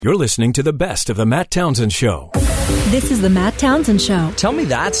You're listening to the best of the Matt Townsend Show. This is the Matt Townsend Show. Tell me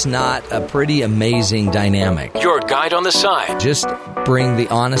that's not a pretty amazing dynamic. Your guide on the side. Just bring the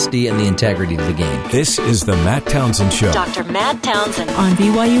honesty and the integrity to the game. This is the Matt Townsend Show. Dr. Matt Townsend on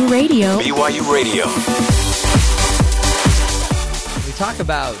BYU Radio. BYU Radio. We talk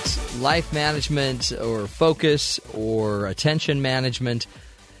about life management or focus or attention management.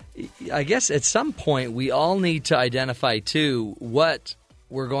 I guess at some point we all need to identify, too, what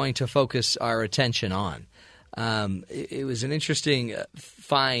we're going to focus our attention on. It was an interesting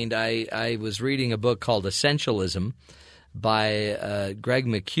find. I was reading a book called Essentialism by Greg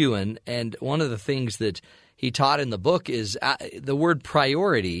McKeown, and one of the things that he taught in the book is the word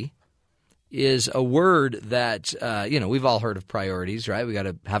priority is a word that, we've all heard of priorities, right? We got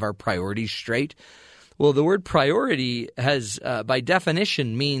to have our priorities straight. Well, the word priority has, by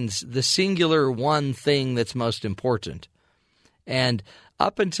definition, means the singular one thing that's most important. And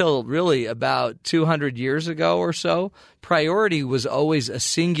up until really about 200 years ago or so, priority was always a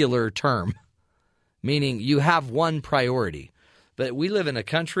singular term, meaning you have one priority. But we live in a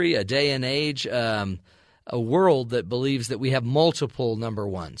country, a day and age, a world that believes that we have multiple number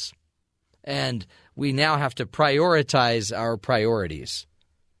ones. And we now have to prioritize our priorities.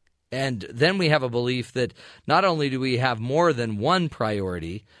 And then we have a belief that not only do we have more than one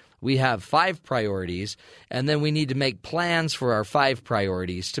priority, we have 5 priorities, and then we need to make plans for our 5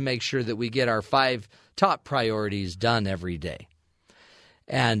 priorities to make sure that we get our 5 top priorities done every day.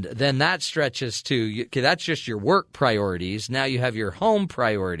 And then that stretches to, okay, that's just your work priorities. Now you have your home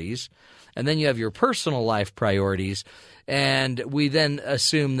priorities, and then you have your personal life priorities. And we then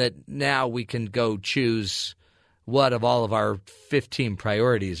assume that now we can go choose what of all of our 15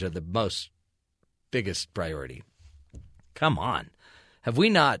 priorities are the biggest priority. Come on. Have we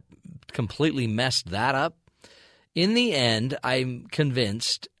not completely messed that up? In the end, I'm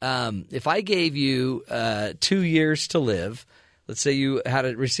convinced if I gave you 2 years to live, let's say you had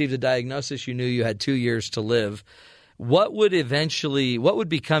received a diagnosis, you knew you had 2 years to live, what would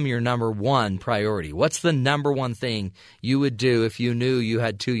become your number one priority? What's the number one thing you would do if you knew you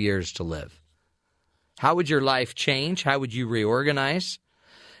had 2 years to live? How would your life change? How would you reorganize?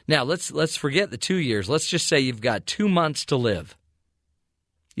 Now, let's forget the 2 years. Let's just say you've got 2 months to live.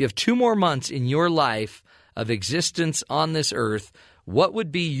 You have 2 more months in your life of existence on this earth. What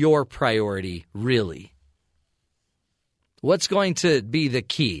would be your priority, really? What's going to be the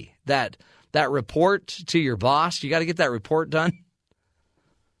key? That report to your boss? You got to get that report done?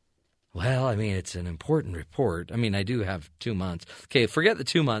 Well, I mean, it's an important report. I mean, I do have 2 months. Okay, forget the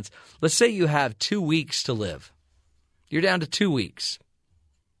 2 months. Let's say you have 2 weeks to live. You're down to 2 weeks.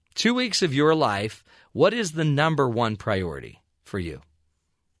 2 weeks of your life, what is the number one priority for you?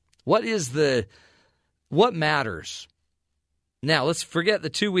 What matters? Now, let's forget the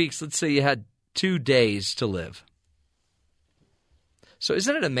 2 weeks. Let's say you had 2 days to live. So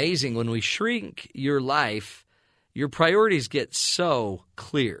isn't it amazing when we shrink your life, your priorities get so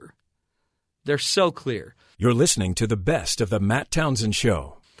clear. They're so clear. You're listening to the best of the Matt Townsend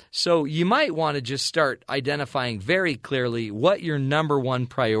Show. So you might want to just start identifying very clearly what your number one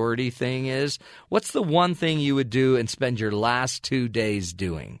priority thing is. What's the one thing you would do and spend your last 2 days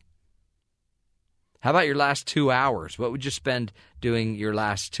doing? How about your last 2 hours? What would you spend doing your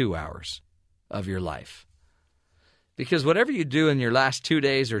last 2 hours of your life? Because whatever you do in your last 2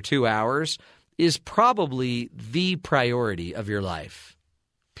 days or 2 hours is probably the priority of your life,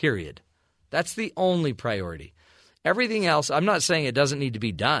 period. That's the only priority. Everything else, I'm not saying it doesn't need to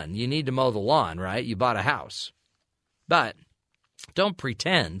be done. You need to mow the lawn, right? You bought a house. But don't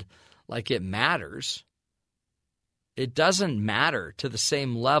pretend like it matters. It doesn't matter to the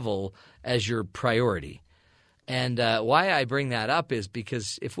same level as your priority. And why I bring that up is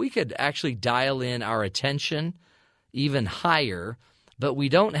because if we could actually dial in our attention even higher, but we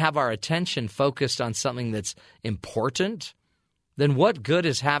don't have our attention focused on something that's important, then what good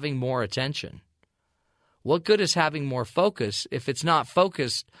is having more attention? What good is having more focus if it's not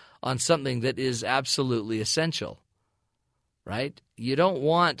focused on something that is absolutely essential, right? You don't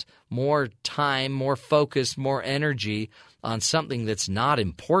want more time, more focus, more energy on something that's not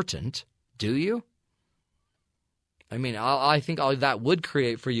important, do you? I mean, I think all that would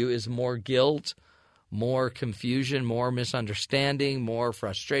create for you is more guilt, more confusion, more misunderstanding, more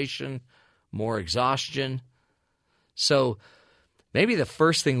frustration, more exhaustion. So maybe the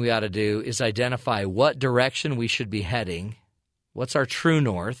first thing we ought to do is identify what direction we should be heading, what's our true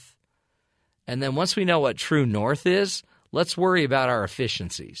north, and then once we know what true north is, let's worry about our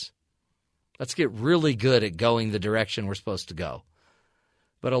efficiencies. Let's get really good at going the direction we're supposed to go.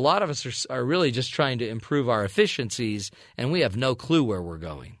 But a lot of us are really just trying to improve our efficiencies, and we have no clue where we're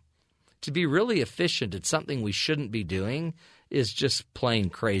going. To be really efficient at something we shouldn't be doing is just plain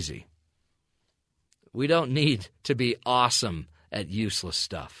crazy. We don't need to be awesome at useless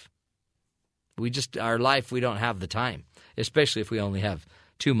stuff. Our life, we don't have the time, especially if we only have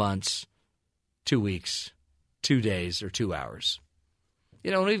 2 months, 2 weeks, 2 days, or 2 hours.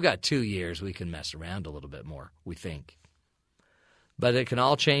 When we've got 2 years, we can mess around a little bit more, we think. But it can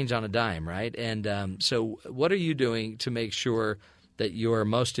all change on a dime, right? And so what are you doing to make sure that your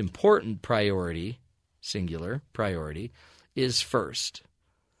most important priority, singular priority, is first?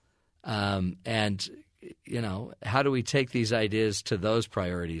 And, how do we take these ideas to those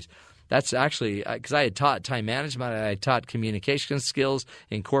priorities? That's actually because I had taught time management, I had taught communication skills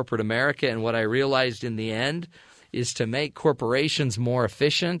in corporate America, and what I realized in the end is to make corporations more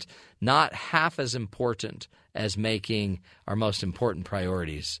efficient, not half as important as making our most important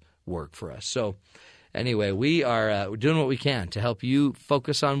priorities work for us. So anyway, we're doing what we can to help you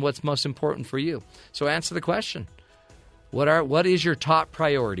focus on what's most important for you. So answer the question. What is your top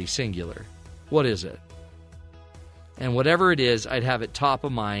priority, singular? What is it? And whatever it is, I'd have it top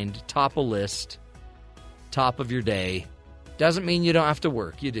of mind, top of list, top of your day. Doesn't mean you don't have to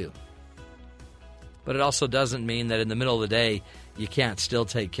work. You do. But it also doesn't mean that in the middle of the day, you can't still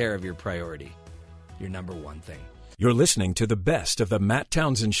take care of your priority, your number one thing. You're listening to the best of the Matt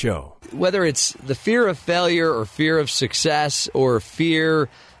Townsend Show. Whether it's the fear of failure or fear of success or fear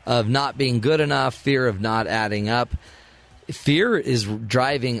of not being good enough, fear of not adding up, fear is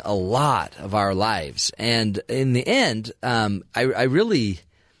driving a lot of our lives. And in the end, I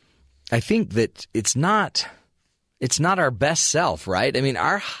think that it's not our best self, right? I mean,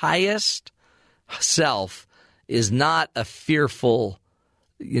 our highest self is not a fearful,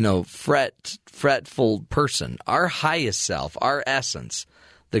 fretful person. Our highest self, our essence,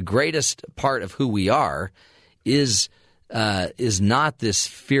 the greatest part of who we are, is not this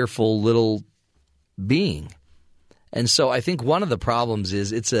fearful little being. And so I think one of the problems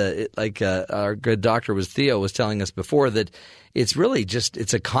is our good doctor Theo was telling us before that it's really just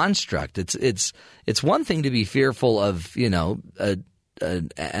it's a construct. It's one thing to be fearful of an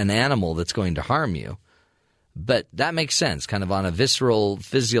animal that's going to harm you, but that makes sense. Kind of on a visceral,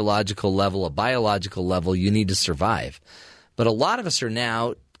 physiological level, a biological level, you need to survive. But a lot of us are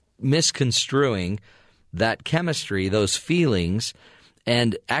now misconstruing that chemistry, those feelings,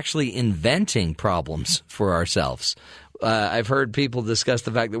 and actually inventing problems for ourselves. I've heard people discuss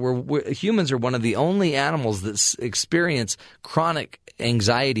the fact that humans are one of the only animals that experience chronic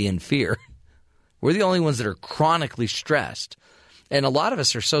anxiety and fear. We're the only ones that are chronically stressed. And a lot of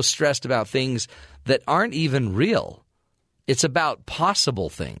us are so stressed about things that aren't even real. It's about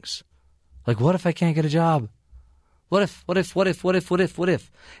possible things. Like, what if I can't get a job? What if? And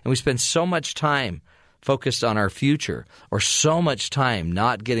we spend so much time focused on our future or so much time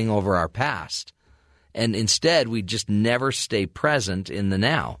not getting over our past. And instead, we just never stay present in the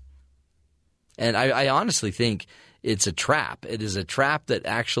now. And I honestly think it's a trap. It is a trap that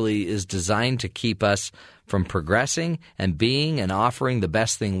actually is designed to keep us from progressing and being and offering the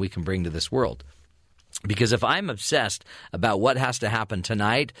best thing we can bring to this world. Because if I'm obsessed about what has to happen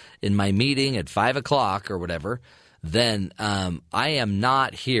tonight in my meeting at 5 o'clock or whatever, then I am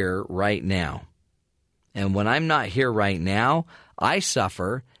not here right now. And when I'm not here right now, I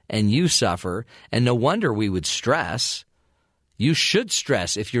suffer and you suffer, and no wonder we would stress. You should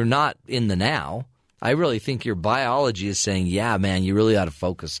stress if you're not in the now. I really think your biology is saying, yeah, man, you really ought to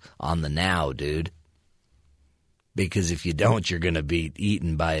focus on the now, dude. Because if you don't, you're going to be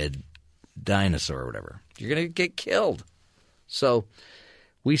eaten by a dinosaur or whatever. You're going to get killed. So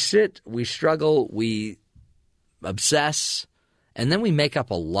we sit, we struggle, we obsess, and then we make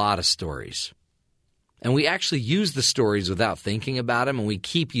up a lot of stories. And we actually use the stories without thinking about them, and we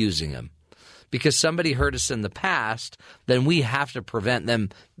keep using them. Because somebody hurt us in the past, then we have to prevent them,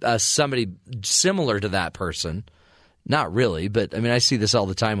 somebody similar to that person. Not really, but I mean, I see this all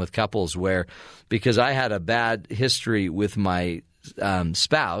the time with couples where because I had a bad history with my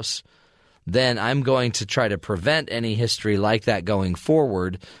spouse, then I'm going to try to prevent any history like that going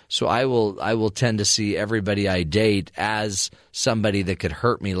forward. So I will tend to see everybody I date as somebody that could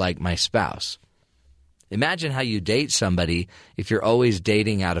hurt me like my spouse. Imagine how you date somebody if you're always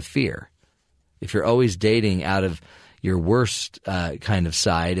dating out of fear, if you're always dating out of your worst kind of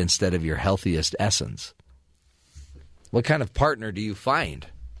side instead of your healthiest essence. What kind of partner do you find?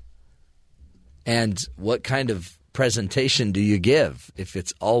 And what kind of presentation do you give if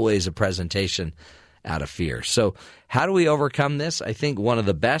it's always a presentation out of fear. So how do we overcome this? I think one of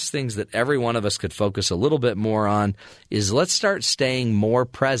the best things that every one of us could focus a little bit more on is let's start staying more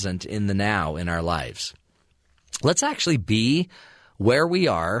present in the now in our lives. Let's actually be where we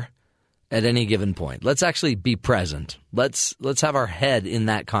are at any given point. Let's actually be present. Let's have our head in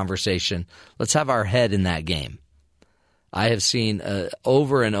that conversation. Let's have our head in that game. I have seen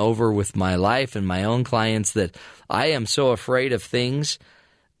over and over with my life and my own clients that I am so afraid of things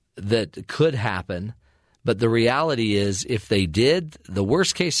that could happen, but the reality is if they did, the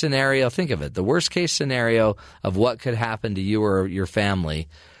worst case scenario, think of it, the worst case scenario of what could happen to you or your family,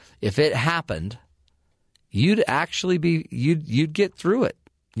 if it happened, you'd actually be you'd get through it.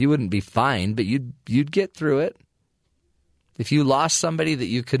 You wouldn't be fine, but you'd get through it. If you lost somebody that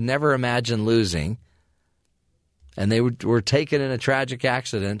you could never imagine losing, and they were taken in a tragic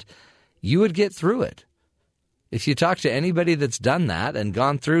accident, you would get through it. If you talk to anybody that's done that and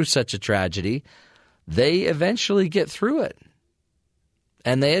gone through such a tragedy, they eventually get through it.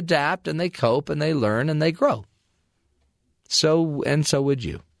 And they adapt and they cope and they learn and they grow. So would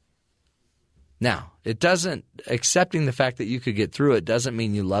you. Now, accepting the fact that you could get through it doesn't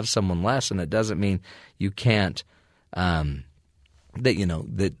mean you love someone less, and it doesn't mean you can't, that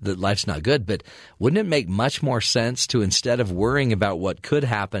life's not good. But wouldn't it make much more sense to, instead of worrying about what could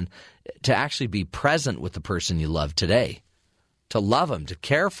happen, to actually be present with the person you love today, to love them, to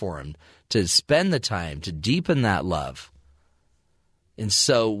care for them, to spend the time, to deepen that love? And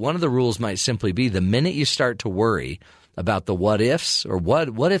so one of the rules might simply be the minute you start to worry about the what ifs or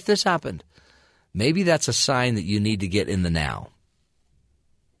what if this happened, maybe that's a sign that you need to get in the now.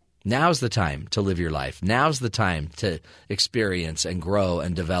 Now's the time to live your life. Now's the time to experience and grow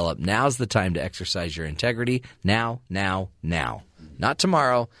and develop. Now's the time to exercise your integrity. Now. Not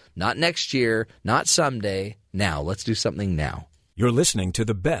tomorrow, not next year, not someday. Now. Let's do something now. You're listening to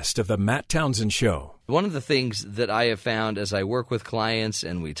the best of the Matt Townsend Show. One of the things that I have found as I work with clients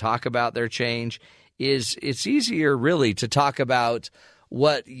and we talk about their change is it's easier really to talk about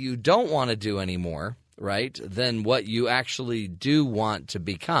what you don't want to do anymore, right, than what you actually do want to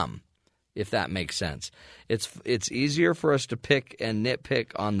become, if that makes sense. It's easier for us to pick and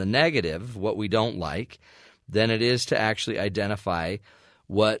nitpick on the negative, what we don't like, than it is to actually identify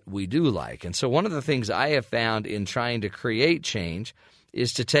what we do like. And so one of the things I have found in trying to create change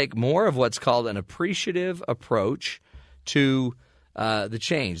is to take more of what's called an appreciative approach to the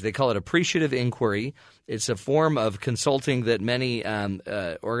change. They call it appreciative inquiry. It's a form of consulting that many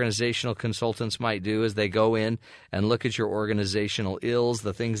organizational consultants might do as they go in and look at your organizational ills,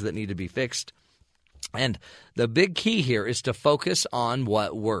 the things that need to be fixed. And the big key here is to focus on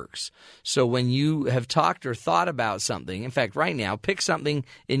what works. So when you have talked or thought about something, in fact, right now, pick something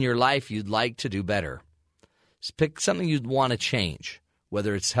in your life you'd like to do better. Pick something you'd want to change,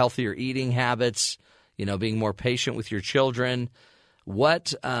 whether it's healthier eating habits, being more patient with your children.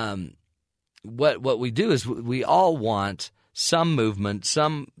 What we do is we all want some movement,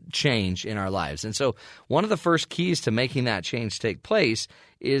 some change in our lives. And so one of the first keys to making that change take place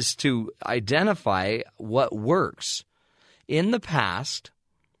is to identify what works. In the past,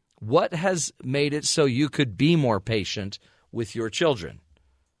 what has made it so you could be more patient with your children?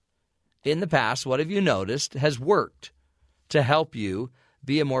 In the past, what have you noticed has worked to help you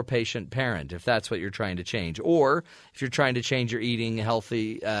be a more patient parent, if that's what you're trying to change? Or if you're trying to change your eating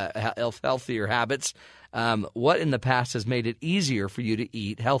healthier habits, what in the past has made it easier for you to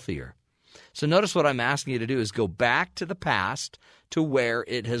eat healthier? So notice what I'm asking you to do is go back to the past to where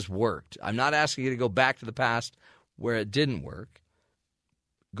it has worked. I'm not asking you to go back to the past where it didn't work.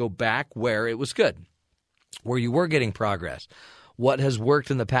 Go back where it was good, where you were getting progress. What has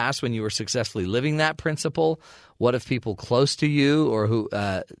worked in the past when you were successfully living that principle? What have people close to you or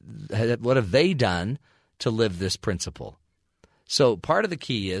what have they done to live this principle? So part of the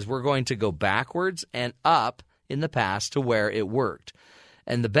key is we're going to go backwards and up in the past to where it worked.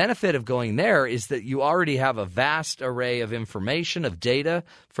 And the benefit of going there is that you already have a vast array of information, of data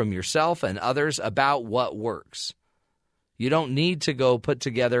from yourself and others about what works. You don't need to go put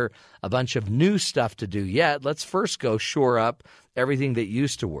together a bunch of new stuff to do yet. Let's first go shore up everything that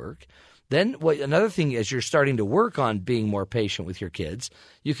used to work. Then another thing is you're starting to work on being more patient with your kids.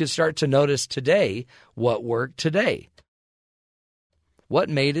 You can start to notice today what worked today. What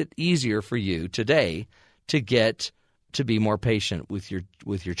made it easier for you today to get to be more patient with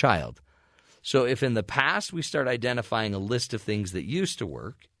your child? So if in the past we start identifying a list of things that used to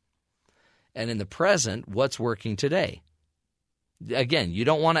work, and in the present, what's working today? Again, you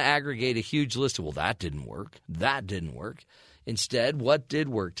don't want to aggregate a huge list of, well, that didn't work. Instead, what did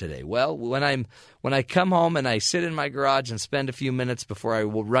work today? Well, when I come home and I sit in my garage and spend a few minutes before I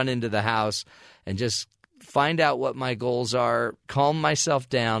will run into the house and just find out what my goals are, calm myself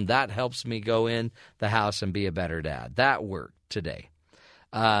down, that helps me go in the house and be a better dad. That worked today.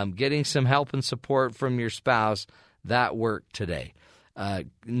 Getting some help and support from your spouse, that worked today.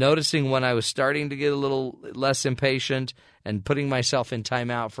 Noticing when I was starting to get a little less impatient and putting myself in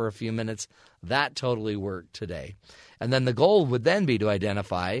timeout for a few minutes, that totally worked today. And then the goal would then be to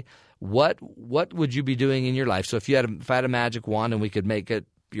identify what would you be doing in your life. So if I had a magic wand and we could make it,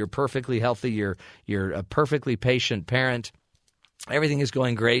 you're perfectly healthy, you're a perfectly patient parent, everything is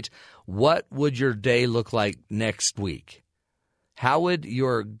going great, what would your day look like next week? How would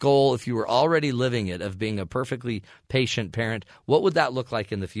your goal, if you were already living it, of being a perfectly patient parent, what would that look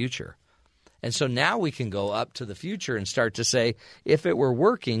like in the future? And so now we can go up to the future and start to say, if it were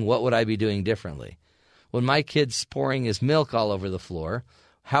working, what would I be doing differently? When my kid's pouring his milk all over the floor,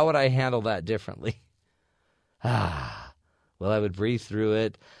 how would I handle that differently? Well, I would breathe through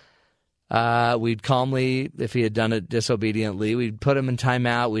it. We'd calmly, if he had done it disobediently, we'd put him in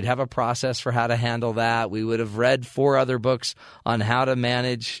timeout. We'd have a process for how to handle that. We would have read 4 other books on how to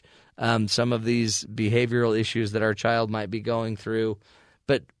manage some of these behavioral issues that our child might be going through.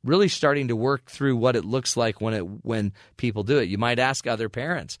 But really starting to work through what it looks like when people do it. You might ask other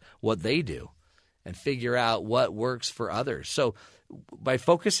parents what they do and figure out what works for others. So by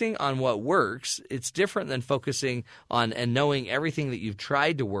focusing on what works, it's different than focusing on and knowing everything that you've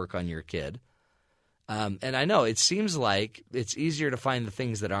tried to work on your kid. And I know it seems like it's easier to find the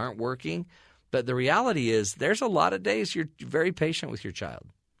things that aren't working, but the reality is there's a lot of days you're very patient with your child.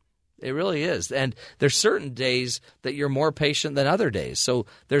 It really is. And there's certain days that you're more patient than other days. So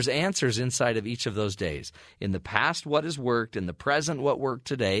there's answers inside of each of those days. In the past, what has worked. In the present, what worked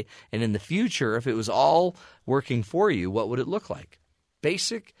today. And in the future, if it was all working for you, what would it look like?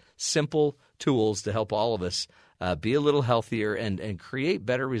 Basic, simple tools to help all of us be a little healthier and create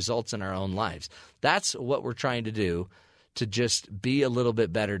better results in our own lives. That's what we're trying to do, to just be a little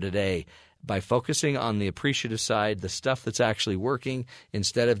bit better today, by focusing on the appreciative side, the stuff that's actually working,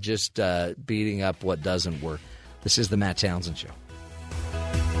 instead of just beating up what doesn't work. This is the Matt Townsend Show.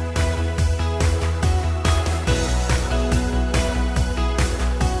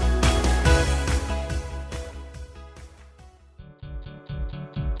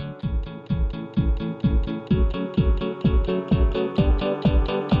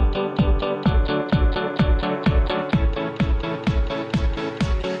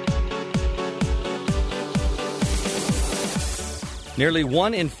 Nearly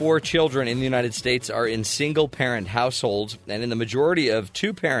 1 in 4 children in the United States are in single-parent households, and in the majority of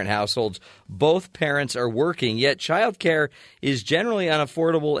 2-parent households, both parents are working, yet childcare is generally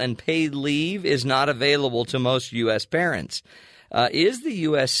unaffordable and paid leave is not available to most U.S. parents. Is the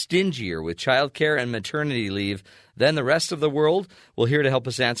U.S. stingier with childcare and maternity leave than the rest of the world? Well, here to help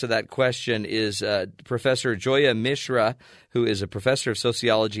us answer that question is Professor Joya Misra, who is a professor of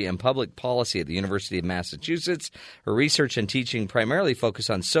sociology and public policy at the University of Massachusetts. Her research and teaching primarily focus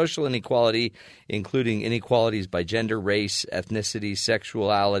on social inequality, including inequalities by gender, race, ethnicity,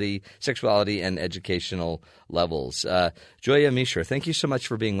 sexuality, and educational levels. Joya Misra, thank you so much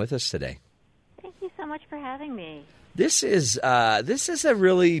for being with us today. Thank you so much for having me. This is a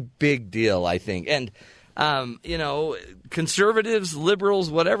really big deal, I think. And, conservatives, liberals,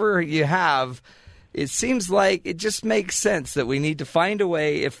 whatever you have, it seems like it just makes sense that we need to find a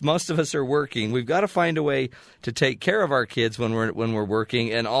way, if most of us are working, we've got to find a way to take care of our kids when we're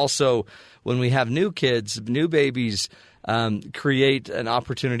working. And also when we have new kids, new babies, create an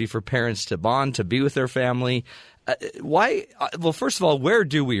opportunity for parents to bond, to be with their family. Why? Well, first of all, where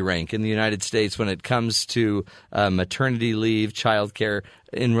do we rank in the United States when it comes to maternity leave, childcare,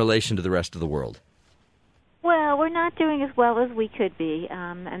 in relation to the rest of the world? Well, we're not doing as well as we could be,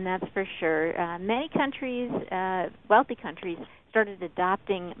 and that's for sure. Many countries, wealthy countries, started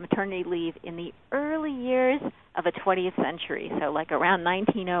adopting maternity leave in the early years of the 20th century, so like around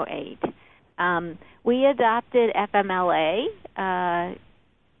 1908. We adopted FMLA,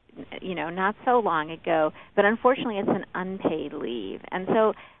 not so long ago, but unfortunately it's an unpaid leave. And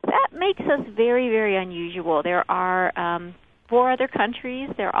so that makes us very, very unusual. There are 4 other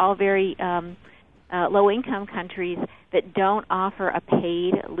countries. They're all very low-income countries that don't offer a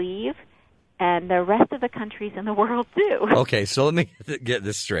paid leave, and the rest of the countries in the world do. Okay, so let me get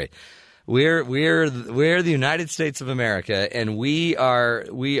this straight. We're the United States of America, and we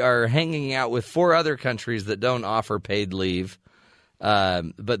are hanging out with 4 other countries that don't offer paid leave.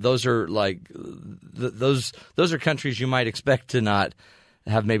 But those are those are countries you might expect to not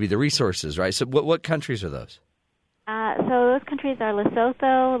have maybe the resources, right? So what countries are those? So those countries are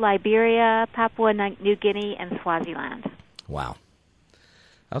Lesotho, Liberia, Papua New Guinea, and Swaziland. Wow.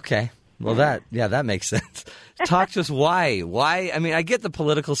 Okay. Well, that makes sense. Talk to us why. Why? I mean, I get the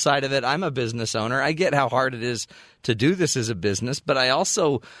political side of it. I'm a business owner. I get how hard it is to do this as a business, but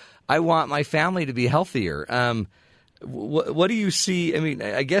I want my family to be healthier. What do you see? I mean,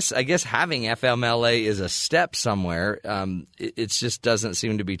 I guess having FMLA is a step somewhere. It just doesn't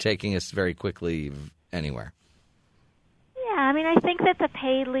seem to be taking us very quickly anywhere. Yeah, I mean, I think that the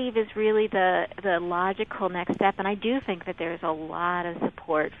paid leave is really the logical next step, and I do think that there's a lot of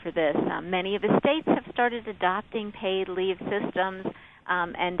support for this. Many of the states have started adopting paid leave systems,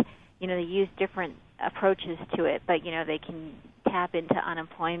 and they use different approaches to it. But they can tap into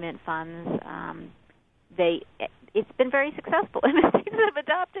unemployment funds. It's been very successful in the states that have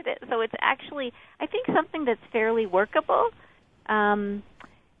adopted it. So it's actually, I think, something that's fairly workable. I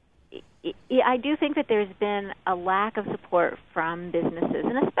do think that there's been a lack of support from businesses,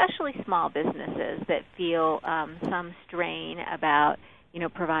 and especially small businesses, that feel some strain about,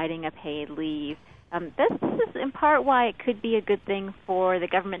 providing a paid leave. This is in part why it could be a good thing for the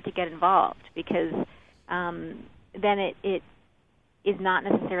government to get involved, because then it is not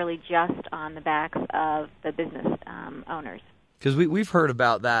necessarily just on the backs of the business owners. Because we've heard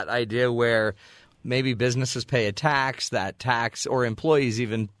about that idea where maybe businesses pay a tax, that tax, or employees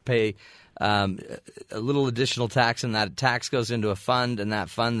even pay a little additional tax, and that tax goes into a fund, and that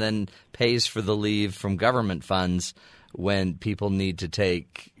fund then pays for the leave from government funds when people need to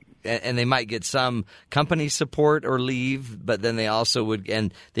take. And they might get some company support or leave, but then they also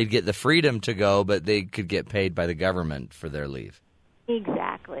they'd get the freedom to go, but they could get paid by the government for their leave.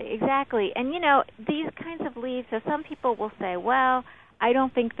 Exactly. And, these kinds of leaves, so some people will say, well, I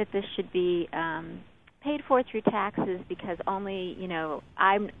don't think that this should be paid for through taxes because only,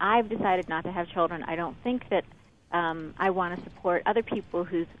 I've decided not to have children. I don't think that I want to support other people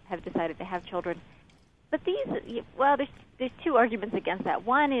who have decided to have children. But there's two arguments against that.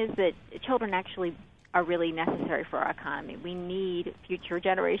 One is that children actually are really necessary for our economy. We need future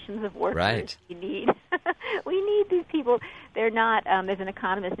generations of workers. Right. We need these people. They're not. There's an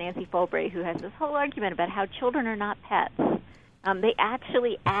economist, Nancy Folbray, who has this whole argument about how children are not pets. They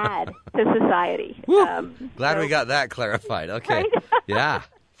actually add to society. Glad we got that clarified. Okay. Right? Yeah.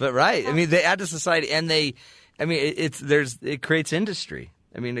 But right. I mean, they add to society, and it creates industry.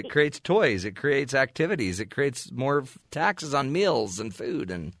 I mean, it creates toys, it creates activities, it creates more taxes on meals and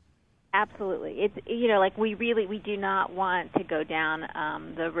food and. Absolutely. It's we do not want to go down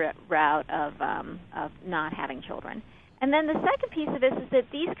the route of not having children. And then the second piece of this is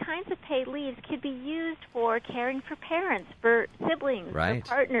that these kinds of paid leaves could be used for caring for parents, for siblings, right,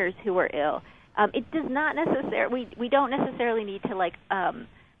 for partners who are ill. It does not necessarily we don't necessarily need to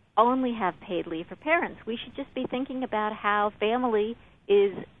only have paid leave for parents. We should just be thinking about how family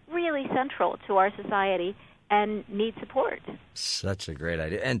is really central to our society and need support. Such a great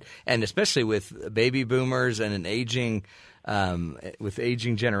idea, and especially with baby boomers and an aging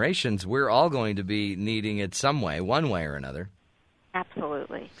generations, we're all going to be needing it some way, one way or another.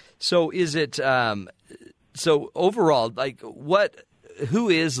 Absolutely. So, is it so overall? Who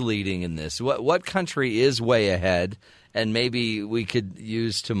is leading in this? What country is way ahead, and maybe we could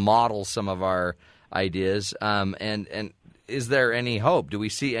use to model some of our ideas? And is there any hope? Do we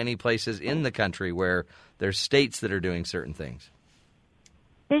see any places in the country where there's states that are doing certain things?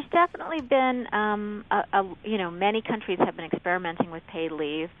 There's definitely been, many countries have been experimenting with paid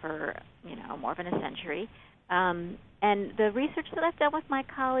leave for, more than a century. And the research that I've done with my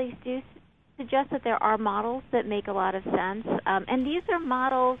colleagues do suggest that there are models that make a lot of sense. And these are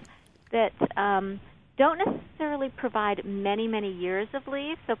models that don't necessarily provide many, many years of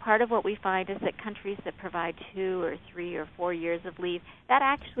leave. So part of what we find is that countries that provide 2 or 3 or 4 years of leave, that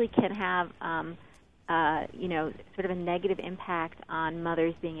actually can have sort of a negative impact on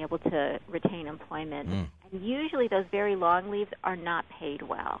mothers being able to retain employment. And usually those very long leaves are not paid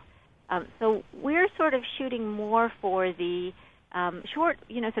well. So we're sort of shooting more for the short,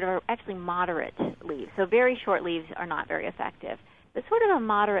 sort of actually moderate leave. So very short leaves are not very effective. But sort of a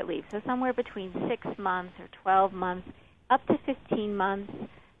moderate leave, so somewhere between 6 months or 12 months, up to 15 months,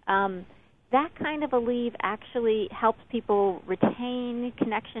 that kind of a leave actually helps people retain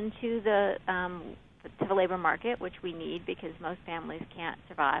connection to the labor market, which we need because most families can't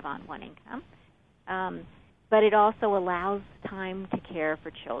survive on one income. But it also allows time to care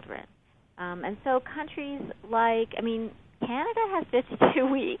for children. And so countries Canada has 52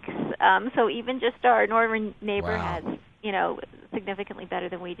 weeks. So even just our northern neighbor has, significantly better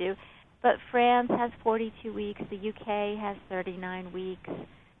than we do. But France has 42 weeks. The UK has 39 weeks.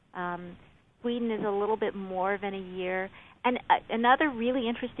 Sweden is a little bit more than a year. And another really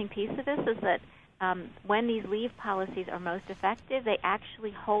interesting piece of this is that when these leave policies are most effective, they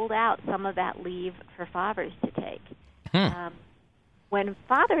actually hold out some of that leave for fathers to take. When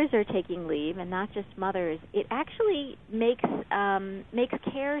fathers are taking leave, and not just mothers, it actually makes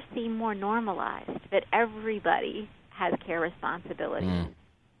care seem more normalized, that everybody has care responsibilities.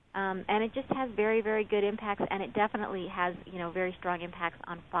 And it just has very, very good impacts, and it definitely has, very strong impacts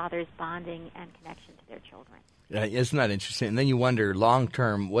on fathers' bonding and connection to their children. Isn't that interesting? And then you wonder, long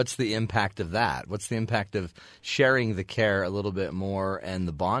term, what's the impact of that? What's the impact of sharing the care a little bit more and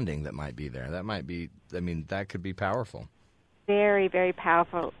the bonding that might be there? That might be, that could be powerful. Very, very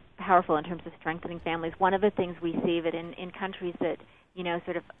powerful in terms of strengthening families. One of the things we see that in countries that,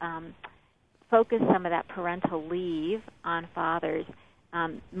 focus some of that parental leave on fathers,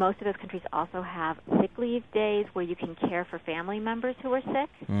 most of those countries also have sick leave days where you can care for family members who are sick.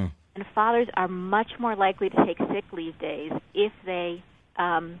 And fathers are much more likely to take sick leave days if they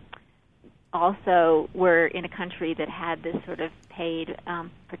also were in a country that had this sort of paid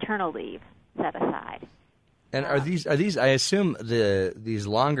paternal leave set aside. And are these? I assume these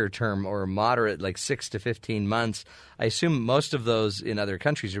longer term or moderate, like 6 to 15 months. I assume most of those in other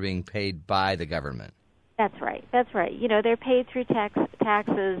countries are being paid by the government. That's right. They're paid through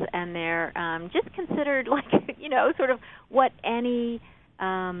taxes, and they're just considered like sort of what any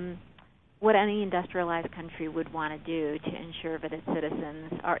industrialized country would want to do to ensure that its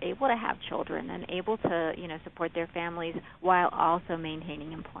citizens are able to have children and able to support their families while also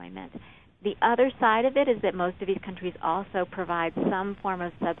maintaining employment. The other side of it is that most of these countries also provide some form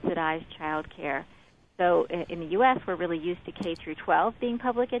of subsidized child care. So in the U.S., we're really used to K through 12 being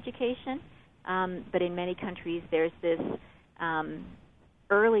public education, but in many countries there's this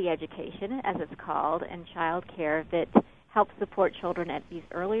early education, as it's called, and child care that helps support children at these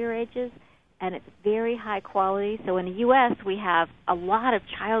earlier ages, and it's very high quality. So in the U.S., we have a lot of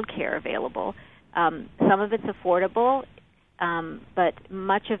child care available. Some of it's affordable, but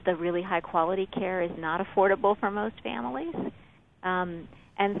much of the really high-quality care is not affordable for most families.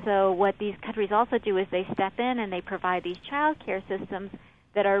 And so what these countries also do is they step in and they provide these child care systems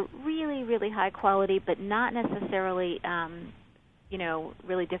that are really, really high quality, but not necessarily,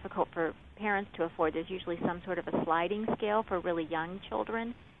 really difficult for parents to afford. There's usually some sort of a sliding scale for really young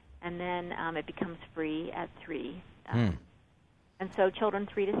children, and then it becomes free at 3. And so children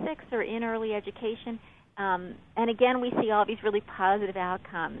 3 to 6 are in early education. And again, we see all these really positive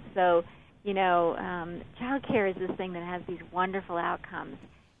outcomes. So, child care is this thing that has these wonderful outcomes.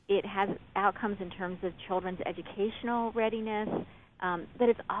 It has outcomes in terms of children's educational readiness, but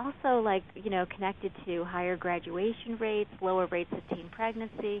it's also connected to higher graduation rates, lower rates of teen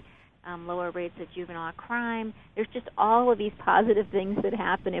pregnancy, lower rates of juvenile crime. There's just all of these positive things that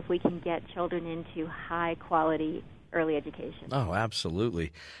happen if we can get children into high-quality early education. Oh,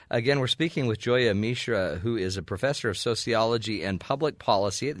 absolutely. Again, we're speaking with Joya Misra, who is a professor of sociology and public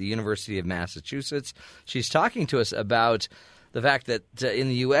policy at the University of Massachusetts. She's talking to us about the fact that in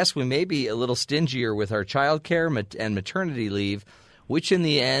the U.S. we may be a little stingier with our child care and maternity leave, which in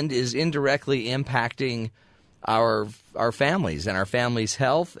the end is indirectly impacting our families and our families'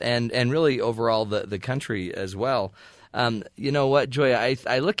 health and really overall the country as well. You know what, Joya,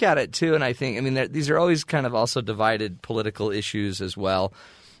 I look at it too, and I think, these are always kind of also divided political issues as well.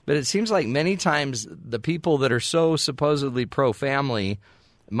 But it seems like many times the people that are so supposedly pro-family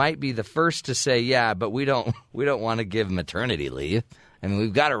might be the first to say, yeah, but we don't want to give maternity leave.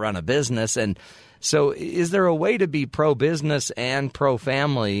 We've got to run a business. And so is there a way to be pro-business and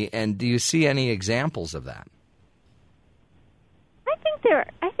pro-family, and do you see any examples of that?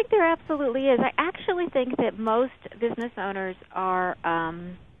 I think there absolutely is. I actually think that most business owners are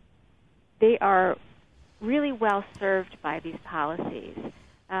really well served by these policies.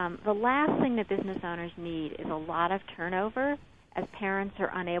 The last thing that business owners need is a lot of turnover, as parents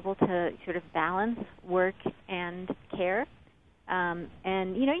are unable to sort of balance work and care.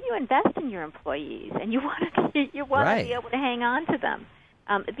 And you invest in your employees, and you want to be able to hang on to them.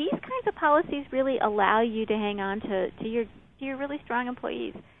 These kinds of policies really allow you to hang on to your really strong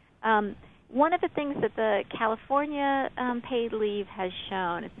employees. One of the things that the California paid leave has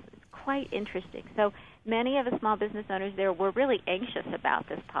shown, it's quite interesting. So many of the small business owners there were really anxious about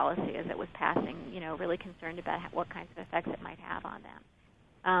this policy as it was passing, really concerned about what kinds of effects it might have on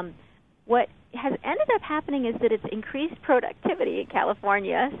them. What has ended up happening is that it's increased productivity in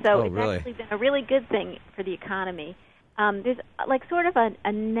California, so it's actually been a really good thing for the economy. There's sort of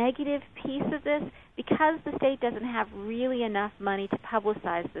a negative piece of this. Because the state doesn't have really enough money to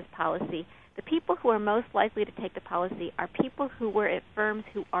publicize this policy, the people who are most likely to take the policy are people who were at firms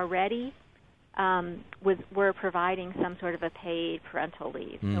who already were providing some sort of a paid parental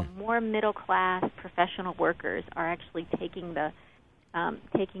leave. So more middle-class professional workers are actually taking the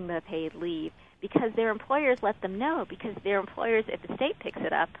paid leave because their employers let them know, because their employers, if the state picks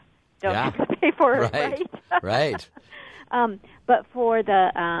it up, don't have to pay for it, right? Right. But for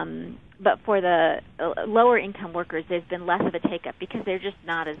the lower income workers, there's been less of a take-up because they're just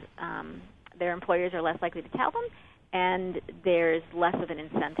not as their employers are less likely to tell them, and there's less of an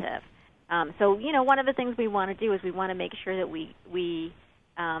incentive. So, one of the things we want to do is we want to make sure that we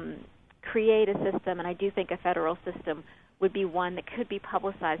create a system, and I do think a federal system would be one that could be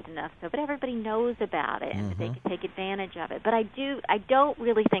publicized enough so that everybody knows about it and that they can take advantage of it. But I don't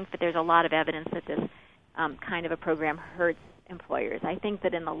really think that there's a lot of evidence that this kind of a program hurts employers. I think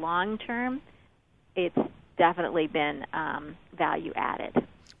that in the long term, it's definitely been value added.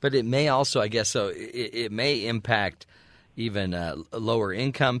 But it may also, I guess, so it may impact even lower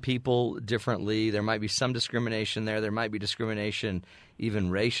income people differently. There might be some discrimination there. There might be discrimination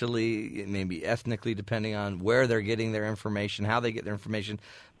even racially, maybe ethnically, depending on where they're getting their information, how they get their information.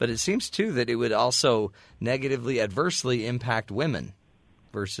 But it seems, too, that it would also negatively, adversely impact women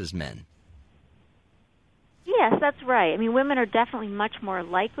versus men. Yes, that's right. I mean, women are definitely much more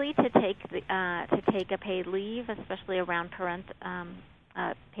likely to take a paid leave, especially around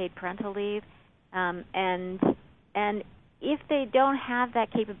paid parental leave, and if they don't have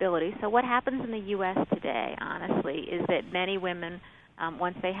that capability. So what happens in the U.S. today, honestly, is that many women,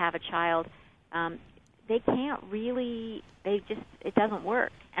 once they have a child, they can't really. It doesn't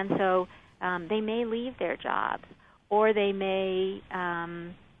work, and so they may leave their jobs, or they may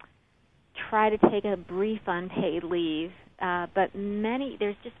try to take a brief unpaid leave, but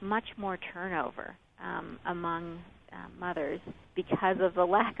there's just much more turnover among mothers because of the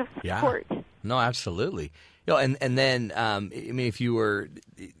lack of support. Yeah. No, absolutely. And then I mean, if you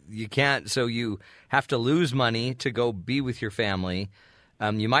can't, so you have to lose money to go be with your family.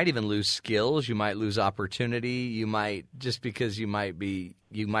 You might even lose skills. You might lose opportunity. You might, just because you might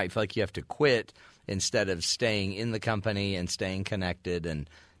feel like you have to quit instead of staying in the company and staying connected and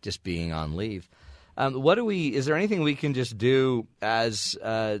just being on leave. Is there anything we can just do as,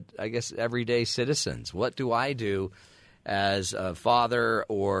 I guess, everyday citizens? What do I do as a father,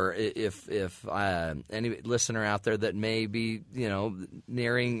 or if any listener out there that may be,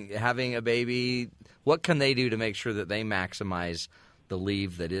 nearing having a baby, what can they do to make sure that they maximize the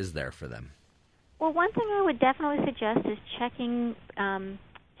leave that is there for them? Well, one thing I would definitely suggest is checking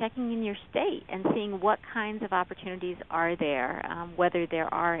in your state and seeing what kinds of opportunities are there, whether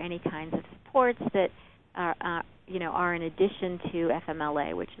there are any kinds of supports that are in addition to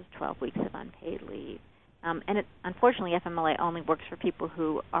FMLA, which is 12 weeks of unpaid leave. Unfortunately, FMLA only works for people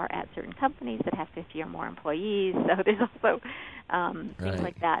who are at certain companies that have 50 or more employees, so there's also things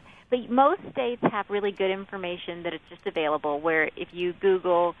like that. But most states have really good information that it's just available, where if you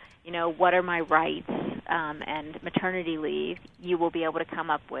Google, what are my rights and maternity leave, you will be able to come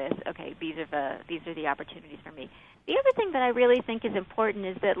up with, okay, these are the opportunities for me. The other thing that I really think is important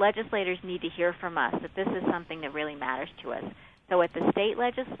is that legislators need to hear from us that this is something that really matters to us. So at the state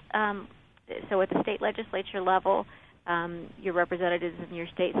legislature level, your representatives and your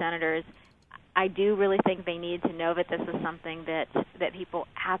state senators, I do really think they need to know that this is something that people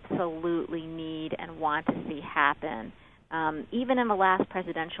absolutely need and want to see happen. Even in the last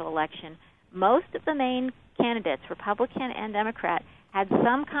presidential election, most of the main candidates, Republican and Democrat, had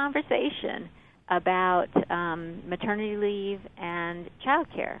some conversation about maternity leave and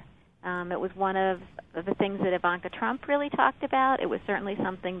childcare. It was one of the things that Ivanka Trump really talked about. It was certainly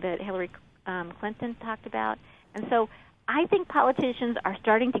something that Hillary Clinton talked about. And so I think politicians are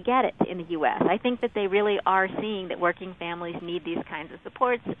starting to get it in the U.S. I think that they really are seeing that working families need these kinds of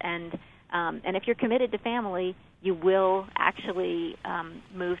supports, and if you're committed to family, you will actually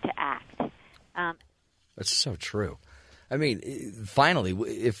move to act. That's so true. I mean, finally,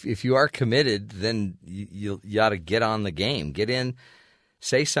 if you are committed, then you ought to get on the game. Get in,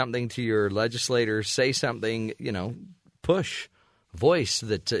 say something to your legislators, say something, push, voice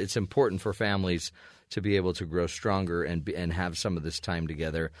that it's important for families to be able to grow stronger and have some of this time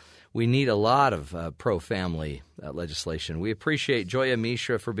together. We need a lot of pro-family legislation. We appreciate Joya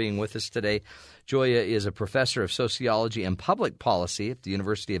Misra for being with us today. Joya is a professor of sociology and public policy at the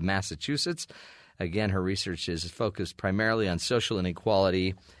University of Massachusetts. Again, her research is focused primarily on social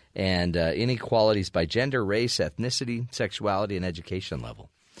inequality and inequalities by gender, race, ethnicity, sexuality, and education level.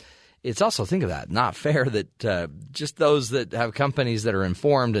 It's also, think of that, not fair that just those that have companies that are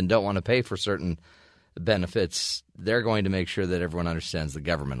informed and don't want to pay for certain benefits, they're going to make sure that everyone understands the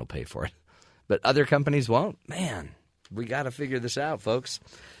government will pay for it. But other companies won't. Man, we got to figure this out, folks.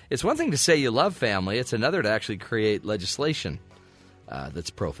 It's one thing to say you love family. It's another to actually create legislation that's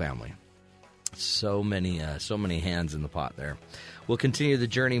pro-family. So many hands in the pot there. We'll continue the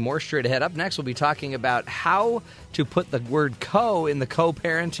journey more straight ahead. Up next, we'll be talking about how to put the word co in the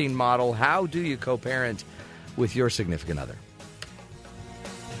co-parenting model. How do you co-parent with your significant other?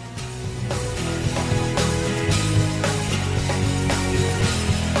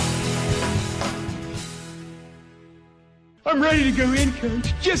 I'm ready to go in,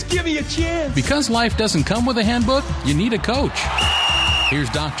 Coach. Just give me a chance. Because life doesn't come with a handbook, you need a coach. Here's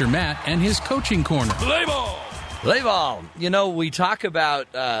Dr. Matt and his coaching corner. Play ball! Play ball! You know, we talk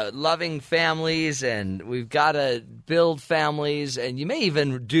about loving families, and we've got to build families, and you may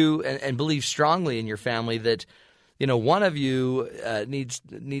even do and believe strongly in your family that, you know, one of you needs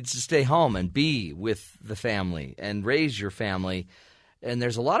to stay home and be with the family and raise your family. And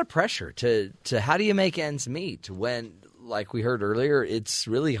there's a lot of pressure to how do you make ends meet when, like we heard earlier, it's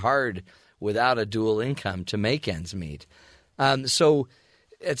really hard without a dual income to make ends meet. So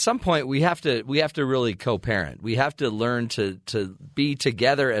at some point we have to really co-parent. We have to learn to be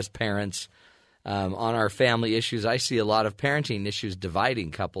together as parents on our family issues. I see a lot of parenting issues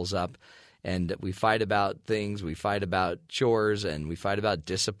dividing couples up, and we fight about things. We fight about chores, and we fight about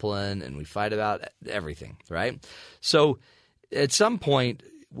discipline, and we fight about everything, right? So at some point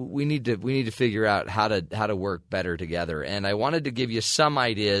we need to figure out how to work better together. And I wanted to give you some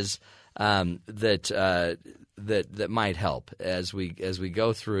ideas that might help as we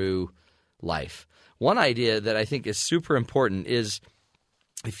go through life. One idea that I think is super important is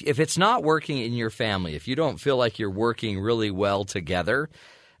if it's not working in your family, if you don't feel like you're working really well together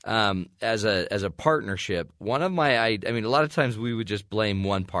as a partnership, a lot of times we would just blame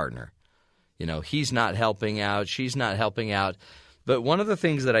one partner. You know, he's not helping out, she's not helping out. But one of the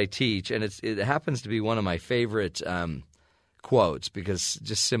things that I teach, and it happens to be one of my favorite quotes because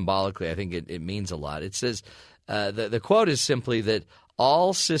just symbolically I think it means a lot. It says the quote is simply that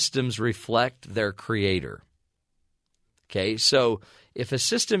all systems reflect their creator. Okay, so if a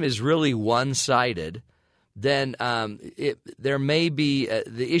system is really one-sided, then there may be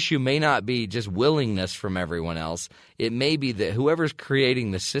the issue may not be just willingness from everyone else. It may be that whoever's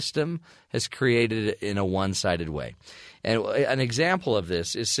creating the system has created it in a one-sided way. And an example of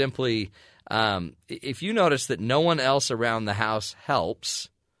this is simply if you notice that no one else around the house helps,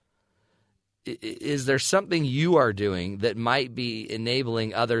 is there something you are doing that might be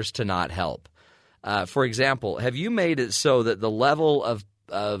enabling others to not help? For example, have you made it so that the level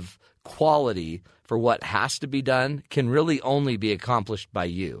of quality for what has to be done can really only be accomplished by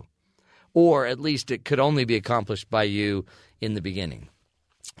you? Or at least it could only be accomplished by you in the beginning.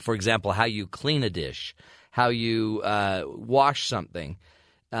 For example, how you clean a dish, how you wash something.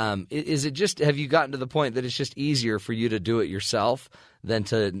 Is it just – have you gotten to the point that it's just easier for you to do it yourself than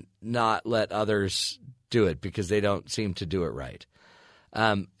to not let others do it because they don't seem to do it right?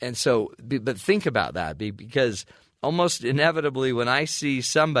 And so – but think about that because almost inevitably when I see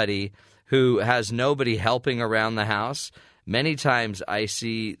somebody who has nobody helping around the house, many times I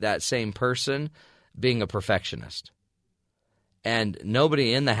see that same person being a perfectionist. And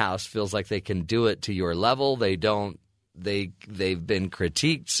nobody in the house feels like they can do it to your level. They don't. They've been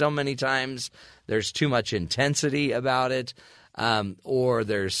critiqued so many times. There's too much intensity about it, or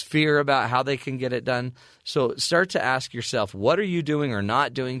there's fear about how they can get it done. So start to ask yourself, what are you doing or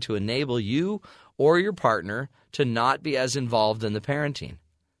not doing to enable you or your partner to not be as involved in the parenting?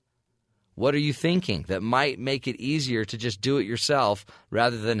 What are you thinking that might make it easier to just do it yourself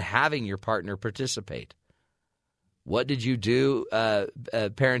rather than having your partner participate? What did you do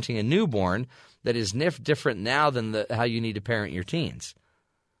parenting a newborn that is different now than how you need to parent your teens?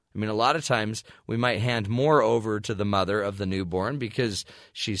 I mean, a lot of times we might hand more over to the mother of the newborn because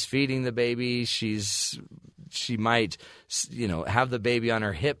she's feeding the baby. She might, have the baby on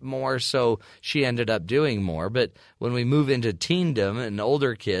her hip more, so she ended up doing more. But when we move into teendom and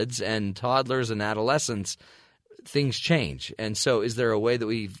older kids and toddlers and adolescents, things change. And so is there a way that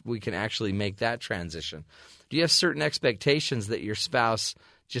we can actually make that transition? Do you have certain expectations that your spouse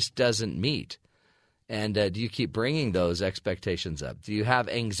just doesn't meet? And do you keep bringing those expectations up? Do you have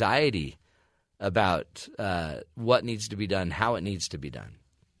anxiety about what needs to be done, how it needs to be done?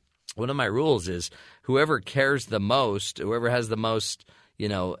 One of my rules is whoever cares the most, whoever has the most,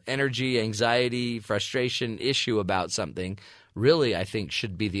 energy, anxiety, frustration, issue about something, really I think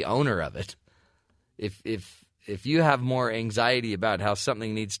should be the owner of it. If you have more anxiety about how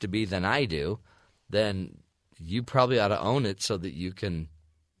something needs to be than I do, then you probably ought to own it so that you can,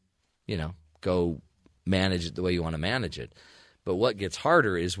 go manage it the way you want to manage it. But what gets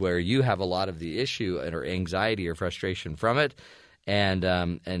harder is where you have a lot of the issue or anxiety or frustration from it, and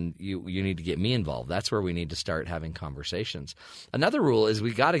you need to get me involved. That's where we need to start having conversations. Another rule is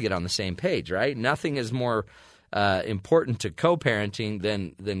we got to get on the same page, right? Nothing is more important to co-parenting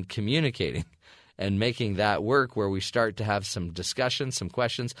than communicating and making that work, where we start to have some discussions, some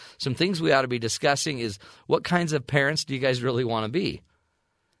questions. Some things we ought to be discussing is, what kinds of parents do you guys really want to be?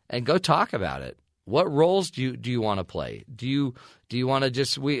 And go talk about it. What roles do you want to play? Do you want to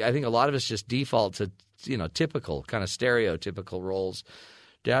just I think a lot of us just default to typical kind of stereotypical roles.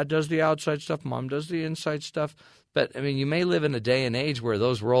 Dad does the outside stuff, mom does the inside stuff. But I mean, you may live in a day and age where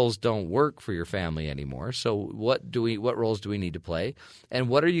those roles don't work for your family anymore. So what roles do we need to play? And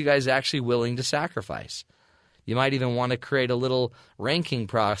what are you guys actually willing to sacrifice? You might even want to create a little ranking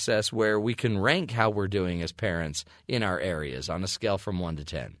process where we can rank how we're doing as parents in our areas on a scale from 1 to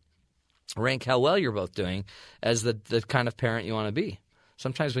 10. Rank how well you're both doing as the kind of parent you want to be.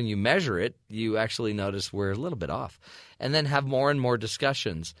 Sometimes when you measure it, you actually notice we're a little bit off. And then have more and more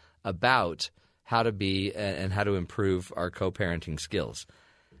discussions about how to be and how to improve our co-parenting skills.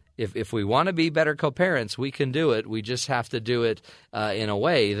 If we want to be better co-parents, we can do it. We just have to do it in a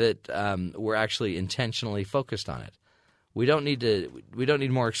way that we're actually intentionally focused on it. We don't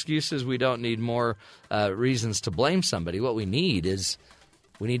need more excuses. We don't need more reasons to blame somebody. What we need is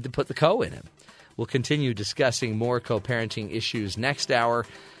we need to put the co in it. We'll continue discussing more co-parenting issues next hour.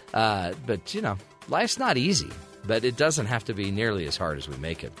 But, life's not easy, but it doesn't have to be nearly as hard as we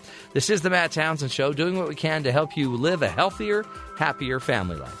make it. This is the Matt Townsend Show, doing what we can to help you live a healthier, happier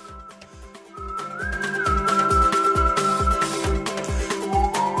family life.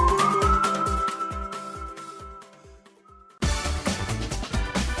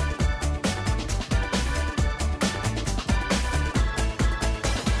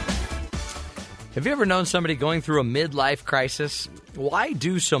 Have you ever known somebody going through a midlife crisis? Why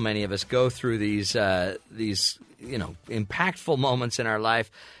do so many of us go through these impactful moments in our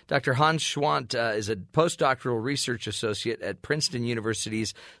life? Dr. Hans Schwant is a postdoctoral research associate at Princeton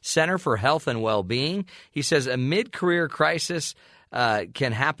University's Center for Health and Well-Being. He says a mid-career crisis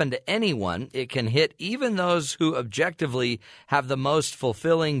can happen to anyone. It can hit even those who objectively have the most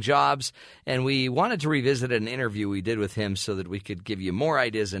fulfilling jobs. And we wanted to revisit an interview we did with him so that we could give you more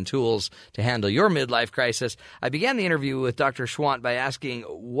ideas and tools to handle your midlife crisis. I began the interview with Dr. Schwant by asking,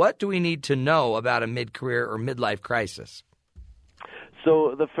 what do we need to know about a mid-career or midlife crisis?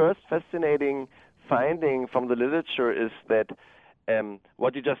 So the first fascinating finding from the literature is that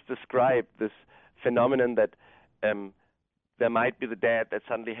what you just described, this phenomenon that there might be the dad that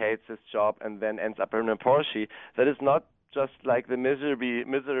suddenly hates his job and then ends up in a Porsche. That is not just like the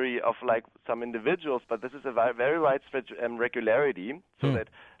misery of like some individuals, but this is a very widespread regularity, so that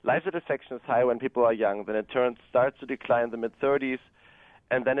life satisfaction is high when people are young, then it starts to decline in the mid-30s,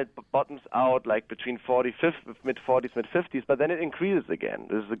 and then it bottoms out like between mid-40s, mid-50s, but then it increases again.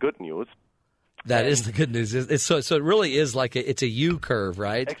 This is the good news. That is the good news. So it really is like it's a U curve,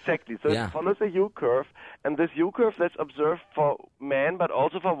 right? Exactly. So It follows a U curve, and this U curve that's observed for men but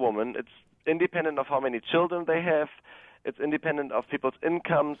also for women. It's independent of how many children they have. It's independent of people's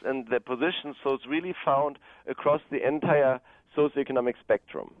incomes and their positions. So it's really found across the entire socioeconomic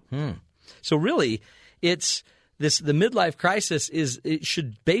spectrum. So really, the midlife crisis it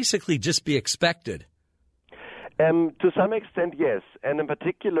should basically just be expected. To some extent, yes, and in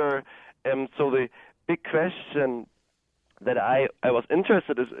particular. So the big question that I was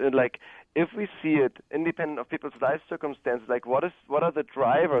interested is if we see it independent of people's life circumstances, what are the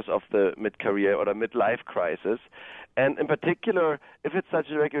drivers of the mid-career or the midlife crisis, and in particular, if it's such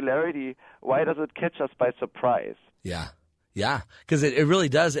a regularity, why does it catch us by surprise? Yeah, because it really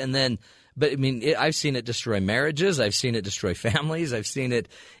does. And then, but I mean, I've seen it destroy marriages, I've seen it destroy families, I've seen it.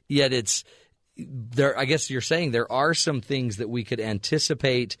 Yet it's there. I guess you're saying there are some things that we could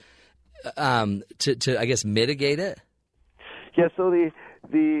anticipate. To I guess mitigate it. Yeah. So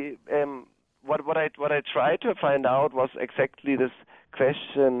what I tried to find out was exactly this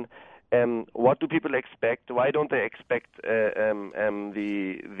question: what do people expect? Why don't they expect these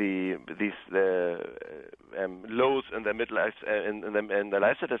lows in their midlife in the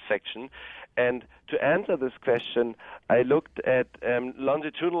life satisfaction? And to answer this question, I looked at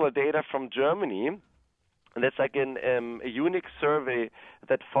longitudinal data from Germany. And that's like a unique survey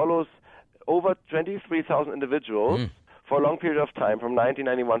that follows over 23,000 individuals for a long period of time, from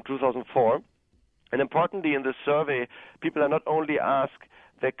 1991 to 2004. And importantly, in this survey, people are not only asked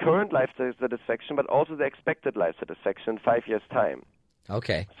their current life satisfaction, but also their expected life satisfaction in 5 years' time.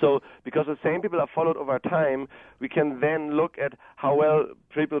 Okay. So because the same people are followed over time, we can then look at how well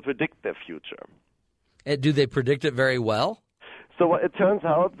people predict their future. And do they predict it very well? So it turns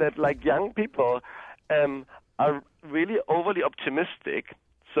out that like young people are really overly optimistic.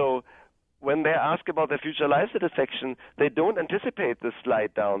 So when they ask about their future life satisfaction, they don't anticipate the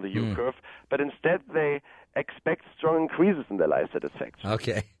slide down the U-curve, but instead they expect strong increases in their life satisfaction.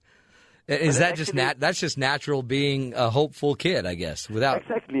 Okay. Is that that's just natural being a hopeful kid, I guess, without...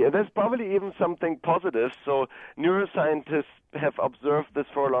 Exactly. And there's probably even something positive. So neuroscientists have observed this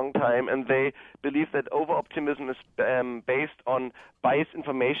for a long time, and they believe that over-optimism is based on biased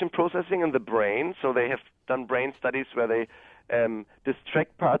information processing in the brain. So they have done brain studies where they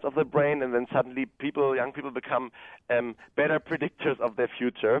distract parts of the brain, and then suddenly young people become better predictors of their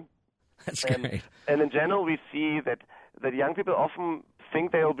future. That's great. And in general, we see that young people often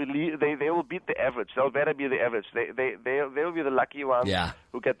think they will beat the average. They'll better be the average. They will be the lucky ones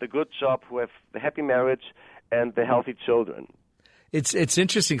who get the good job, who have the happy marriage, and the healthy children. It's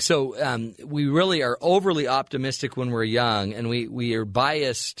interesting. So we really are overly optimistic when we're young, and we are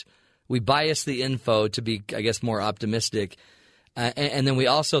biased. We bias the info to be, I guess, more optimistic, and then we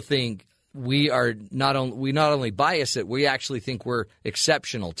also think we not only bias it, we actually think we're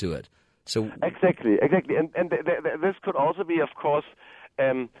exceptional to it. So exactly, and this could also be, of course,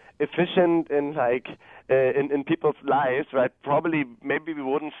 efficient in in people's lives, right? Probably, maybe we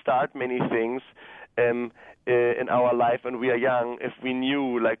wouldn't start many things in our life when we are young if we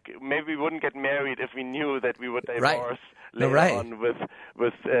knew, maybe we wouldn't get married if we knew that we would divorce later on with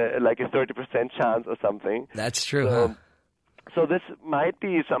like a 30% chance or something. That's true. So this might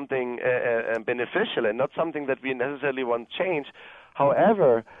be something beneficial and not something that we necessarily want to change.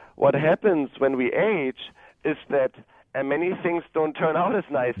 However, what happens when we age is that many things don't turn out as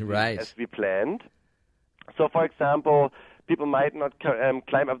nicely as we planned. So, for example, people might not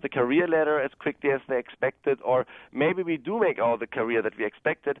climb up the career ladder as quickly as they expected, or maybe we do make all the career that we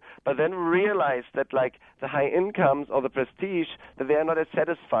expected, but then we realize that the high incomes or the prestige, that they are not as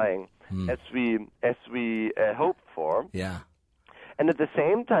satisfying as we hoped for. Yeah. And at the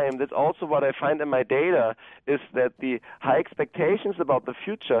same time, that's also what I find in my data, is that the high expectations about the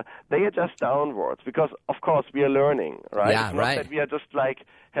future, they adjust downwards because, of course, we are learning, right? Yeah, it's not that we are just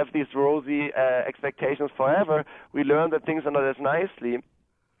have these rosy expectations forever. We learn that things are not as nicely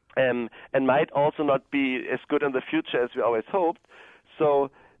and might also not be as good in the future as we always hoped. So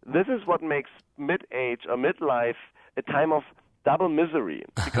this is what makes mid-age or midlife a time of double misery,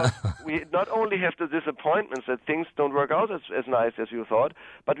 because we not only have the disappointments that things don't work out as nice as you thought,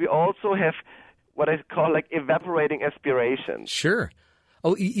 but we also have what I call evaporating aspirations. Sure.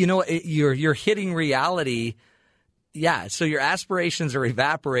 Oh, you're hitting reality. Yeah. So your aspirations are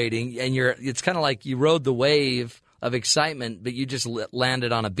evaporating, and it's kind of like you rode the wave of excitement, but you just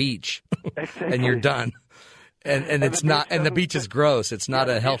landed on a beach, and you're done. And it's not, and the beach is gross. It's not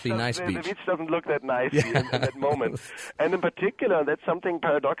a healthy, nice beach. The beach doesn't look that nice in that moment. And in particular, that's something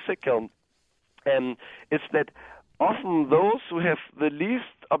paradoxical, is that often those who have the least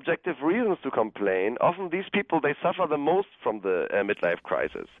objective reasons to complain, often these people, they suffer the most from the midlife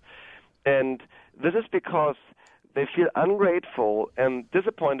crisis. And this is because they feel ungrateful and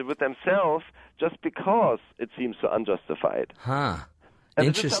disappointed with themselves just because it seems so unjustified. Huh. And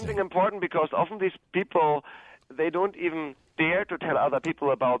this is something important because often these people, they don't even dare to tell other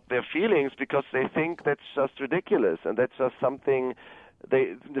people about their feelings because they think that's just ridiculous and that's just something,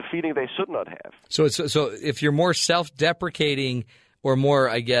 the feeling they should not have. So if you're more self-deprecating or more,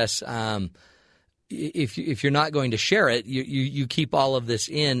 I guess, if you're not going to share it, you keep all of this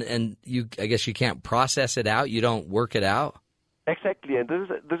in, and I guess you can't process it out. You don't work it out. Exactly, and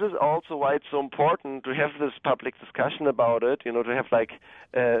this is also why it's so important to have this public discussion about it, to have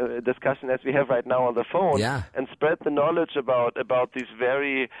a discussion as we have right now on the phone, and spread the knowledge about these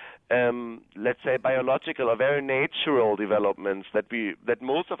very, let's say, biological or very natural developments that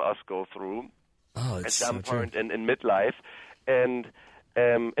most of us go through at some point in midlife. And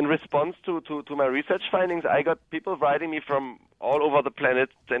in response to my research findings, I got people writing me from all over the planet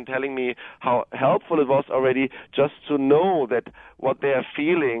and telling me how helpful it was already just to know that what they are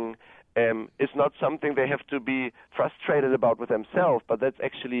feeling is not something they have to be frustrated about with themselves, but that's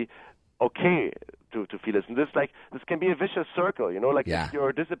actually okay to feel this. And this can be a vicious circle, if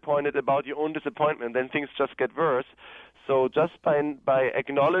you're disappointed about your own disappointment, then things just get worse. So just by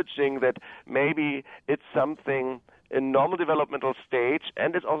acknowledging that maybe it's something in normal developmental stage,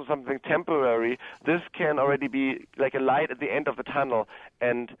 and it's also something temporary, this can already be like a light at the end of the tunnel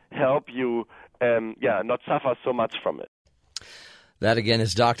and help you not suffer so much from it. That, again,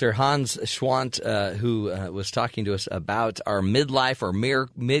 is Dr. Hans Schwant, who was talking to us about our midlife or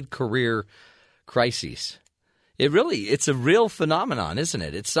mid-career crises. It's a real phenomenon, isn't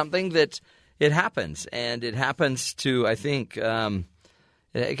it? It's something that it happens, and it happens to, I think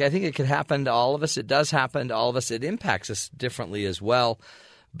it could happen to all of us. It does happen to all of us. It impacts us differently as well.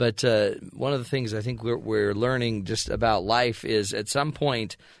 But one of the things I think we're learning just about life is at some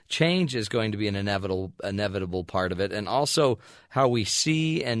point change is going to be an inevitable part of it, and also how we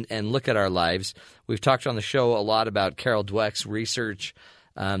see and look at our lives. We've talked on the show a lot about Carol Dweck's research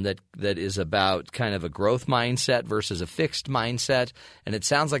that is about kind of a growth mindset versus a fixed mindset. And it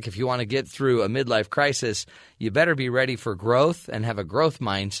sounds like if you want to get through a midlife crisis, you better be ready for growth and have a growth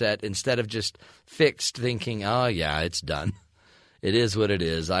mindset instead of just fixed thinking, oh, yeah, it's done. It is what it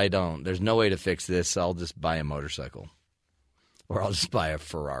is. There's no way to fix this. I'll just buy a motorcycle, or I'll just buy a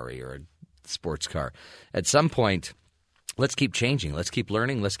Ferrari or a sports car. At some point, let's keep changing. Let's keep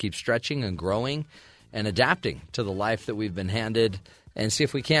learning. Let's keep stretching and growing and adapting to the life that we've been handed and see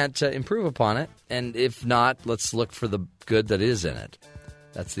if we can't improve upon it. And if not, let's look for the good that is in it.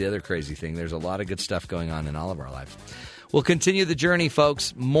 That's the other crazy thing. There's a lot of good stuff going on in all of our lives. We'll continue the journey,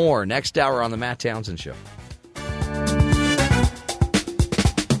 folks. More next hour on The Matt Townsend Show.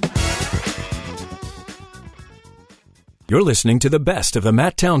 You're listening to the best of The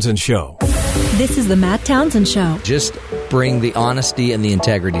Matt Townsend Show. This is The Matt Townsend Show. Just bring the honesty and the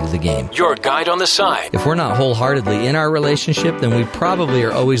integrity to the game. Your guide on the side. If we're not wholeheartedly in our relationship, then we probably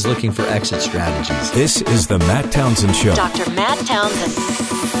are always looking for exit strategies. This is The Matt Townsend Show. Dr. Matt Townsend.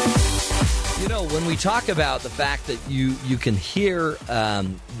 You know, when we talk about the fact that you can hear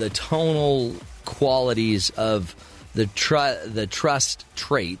the tonal qualities of the trust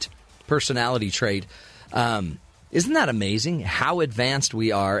trait, personality trait, isn't that amazing how advanced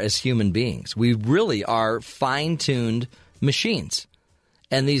we are as human beings? We really are fine-tuned machines.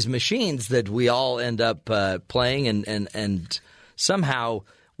 And these machines that we all end up playing and somehow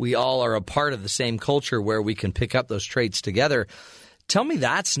we all are a part of the same culture where we can pick up those traits together. Tell me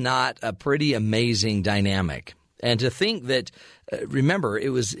that's not a pretty amazing dynamic. And to think that, remember, it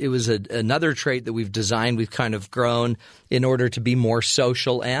was another trait that we've designed, we've kind of grown in order to be more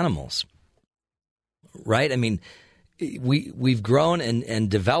social animals. Right? I mean, we've grown and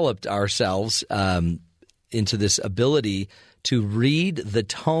developed ourselves into this ability to read the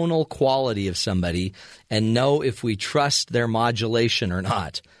tonal quality of somebody and know if we trust their modulation or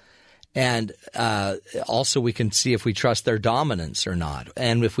not. And also we can see if we trust their dominance or not,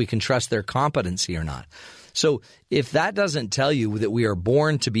 and if we can trust their competency or not. So if that doesn't tell you that we are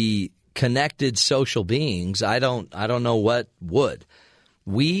born to be connected social beings, I don't know what would.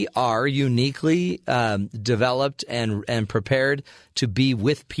 We are uniquely developed and prepared to be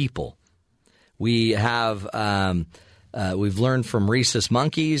with people. We have we've learned from rhesus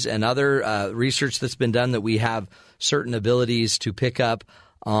monkeys and other research that's been done that we have certain abilities to pick up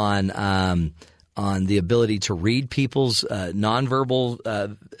on the ability to read people's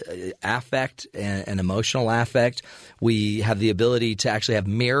nonverbal affect and emotional affect. We have the ability to actually have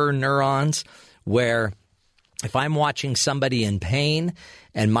mirror neurons where if I'm watching somebody in pain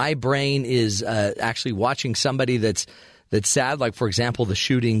and my brain is actually watching somebody that's sad, like, for example, the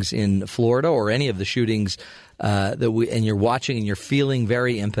shootings in Florida or any of the shootings and you're watching and you're feeling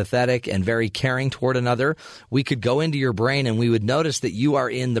very empathetic and very caring toward another, we could go into your brain and we would notice that you are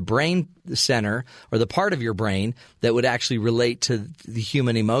in the brain center or the part of your brain that would actually relate to the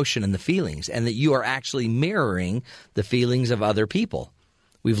human emotion and the feelings, and that you are actually mirroring the feelings of other people.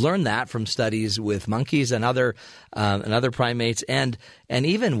 We've learned that from studies with monkeys and other primates, and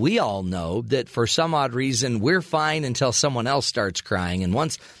even we all know that for some odd reason we're fine until someone else starts crying, and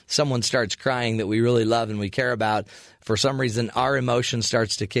once someone starts crying that we really love and we care about, for some reason our emotion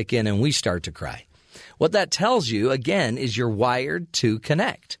starts to kick in and we start to cry. What that tells you, again, is you're wired to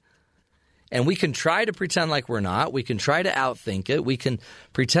connect. And we can try to pretend like we're not. We can try to outthink it. We can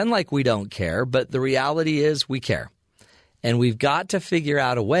pretend like we don't care, but the reality is we care. And we've got to figure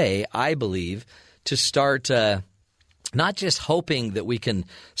out a way, I believe, to start not just hoping that we can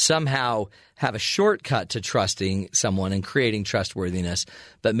somehow have a shortcut to trusting someone and creating trustworthiness,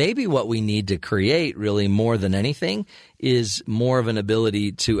 but maybe what we need to create really more than anything is more of an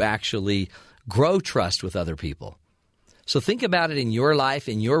ability to actually grow trust with other people. So think about it in your life,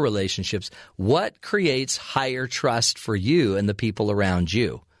 in your relationships. What creates higher trust for you and the people around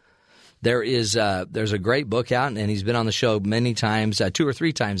you? There's a great book out, and he's been on the show many times, 2 or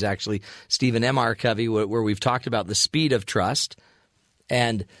 3 times actually, Stephen M.R. Covey, where we've talked about the speed of trust.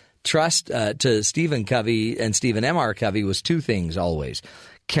 And trust to Stephen Covey and Stephen M.R. Covey was 2 things always.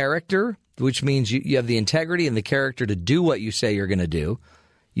 Character, which means you have the integrity and the character to do what you say you're going to do.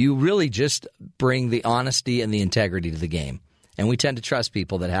 You really just bring the honesty and the integrity to the game. And we tend to trust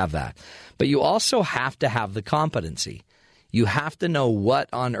people that have that. But you also have to have the competency. You have to know what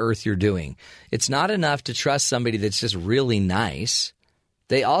on earth you're doing. It's not enough to trust somebody that's just really nice.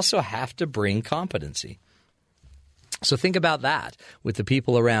 They also have to bring competency. So think about that with the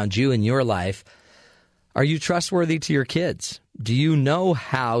people around you in your life. Are you trustworthy to your kids? Do you know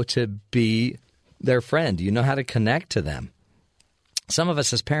how to be their friend? Do you know how to connect to them? Some of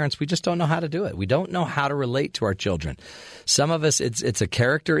us as parents, we just don't know how to do it. We don't know how to relate to our children. Some of us, it's a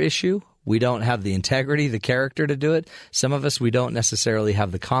character issue. We don't have the integrity, the character to do it. Some of us, we don't necessarily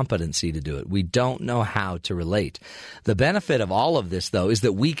have the competency to do it. We don't know how to relate. The benefit of all of this, though, is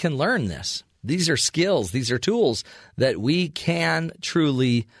that we can learn this. These are skills. These are tools that we can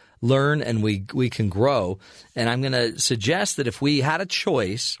truly learn and we can grow. And I'm going to suggest that if we had a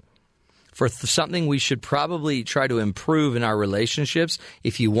choice for something we should probably try to improve in our relationships,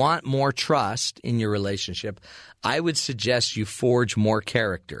 if you want more trust in your relationship, I would suggest you forge more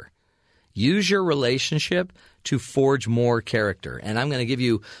character. Use your relationship to forge more character. And I'm going to give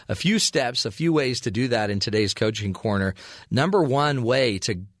you a few steps, a few ways to do that in today's Coaching Corner. Number one way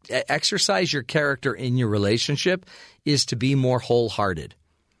to exercise your character in your relationship is to be more wholehearted.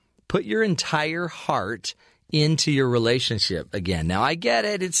 Put your entire heart into your relationship again. Now, I get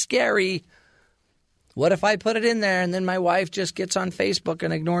it. It's scary. What if I put it in there and then my wife just gets on Facebook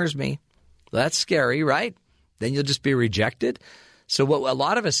and ignores me? Well, that's scary, right? Then you'll just be rejected. So what a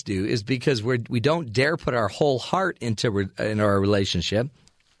lot of us do is because we don't dare put our whole heart in our relationship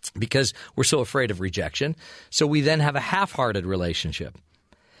because we're so afraid of rejection. So we then have a half-hearted relationship.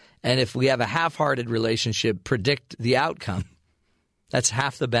 And if we have a half-hearted relationship, predict the outcome. That's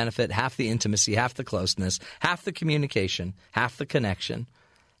half the benefit, half the intimacy, half the closeness, half the communication, half the connection,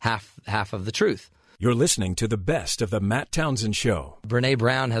 half of the truth. You're listening to the best of the Matt Townsend Show. Brene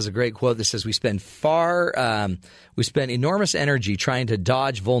Brown has a great quote that says, we spend enormous energy trying to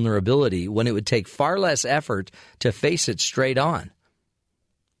dodge vulnerability when it would take far less effort to face it straight on.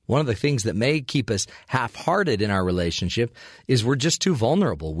 One of the things that may keep us half-hearted in our relationship is we're just too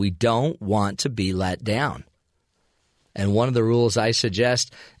vulnerable. We don't want to be let down. And one of the rules I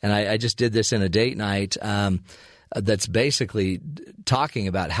suggest, and I just did this in a date night, that's basically talking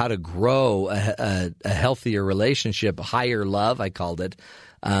about how to grow a healthier relationship, higher love, I called it,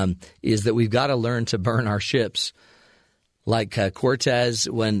 is that we've got to learn to burn our ships. Like Cortez,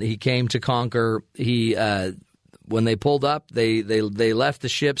 when he came to conquer, when they pulled up, they left the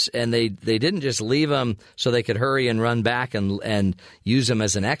ships, and they didn't just leave them so they could hurry and run back and use them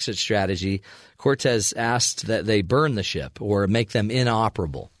as an exit strategy. Cortez asked that they burn the ship or make them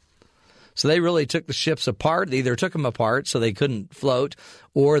inoperable. So they really took the ships apart. They either took them apart so they couldn't float,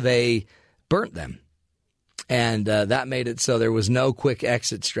 or they burnt them. And that made it so there was no quick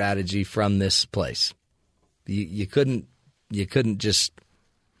exit strategy from this place. You couldn't just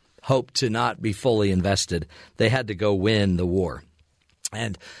hope to not be fully invested. They had to go win the war.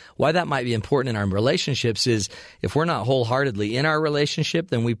 And why that might be important in our relationships is if we're not wholeheartedly in our relationship,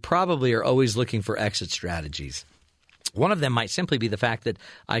 then we probably are always looking for exit strategies. One of them might simply be the fact that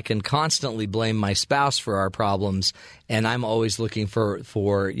I can constantly blame my spouse for our problems, and I'm always looking for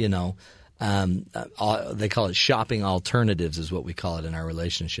they call it shopping alternatives is what we call it in our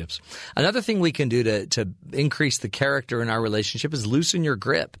relationships. Another thing we can do to increase the character in our relationship is loosen your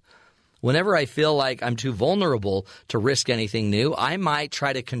grip. Whenever I feel like I'm too vulnerable to risk anything new, I might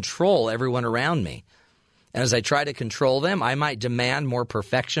try to control everyone around me. And as I try to control them, I might demand more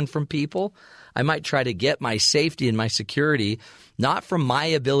perfection from people. I might try to get my safety and my security not from my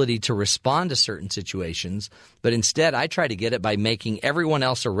ability to respond to certain situations, but instead I try to get it by making everyone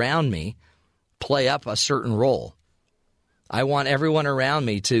else around me play up a certain role. I want everyone around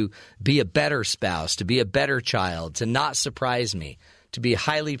me to be a better spouse, to be a better child, to not surprise me, to be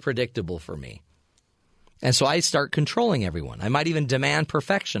highly predictable for me. And so I start controlling everyone. I might even demand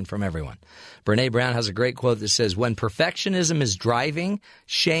perfection from everyone. Brene Brown has a great quote that says, when perfectionism is driving,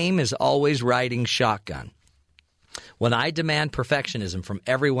 shame is always riding shotgun. When I demand perfectionism from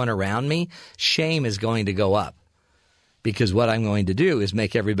everyone around me, shame is going to go up. Because what I'm going to do is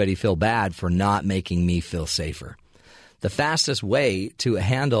make everybody feel bad for not making me feel safer. The fastest way to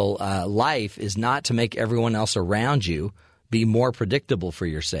handle life is not to make everyone else around you be more predictable for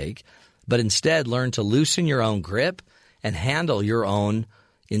your sake, but instead learn to loosen your own grip and handle your own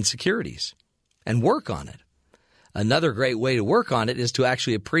insecurities and work on it. Another great way to work on it is to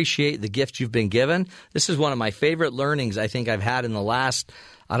actually appreciate the gift you've been given. This is one of my favorite learnings I think I've had in the last,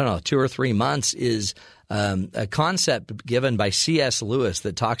 2 or 3 months is a concept given by C.S. Lewis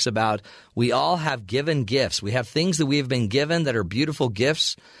that talks about we all have given gifts. We have things that we have been given that are beautiful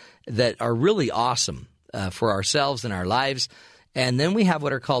gifts that are really awesome for ourselves and our lives. And then we have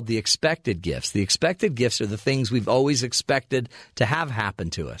what are called the expected gifts. The expected gifts are the things we've always expected to have happen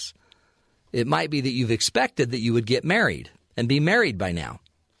to us. It might be that you've expected that you would get married and be married by now.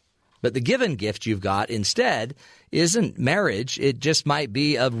 But the given gift you've got instead isn't marriage. It just might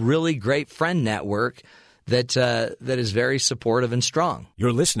be a really great friend network that is very supportive and strong.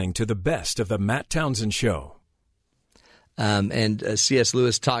 You're listening to the best of the Matt Townsend Show. And C.S.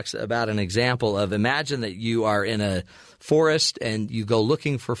 Lewis talks about an example of, imagine that you are in a forest and you go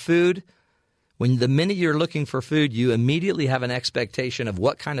looking for food. When the minute you're looking for food, you immediately have an expectation of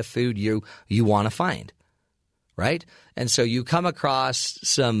what kind of food you want to find, right? And so you come across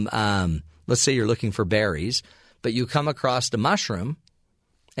some, let's say you're looking for berries, but you come across the mushroom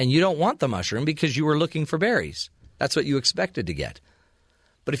and you don't want the mushroom because you were looking for berries. That's what you expected to get.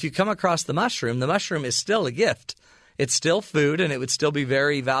 But if you come across the mushroom is still a gift. It's still food, and it would still be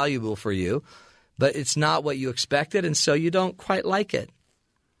very valuable for you, but it's not what you expected, and so you don't quite like it.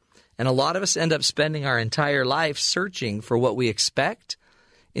 And a lot of us end up spending our entire life searching for what we expect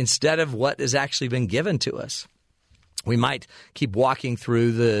instead of what has actually been given to us. We might keep walking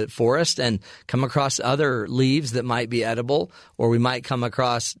through the forest and come across other leaves that might be edible, or we might come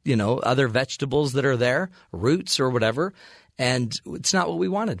across, other vegetables that are there, roots or whatever, and it's not what we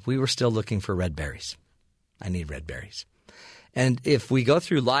wanted. We were still looking for red berries. I need red berries. And if we go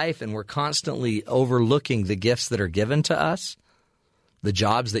through life and we're constantly overlooking the gifts that are given to us, the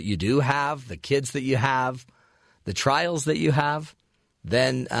jobs that you do have, the kids that you have, the trials that you have,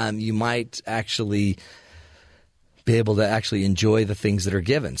 then you might actually be able to actually enjoy the things that are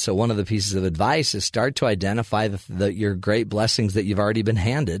given. So one of the pieces of advice is start to identify your great blessings that you've already been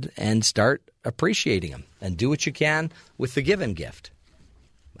handed and start appreciating them and do what you can with the given gift.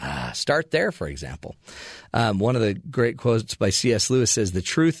 Start there, for example. One of the great quotes by C.S. Lewis says, "The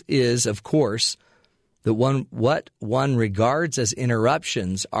truth is, of course, that what one regards as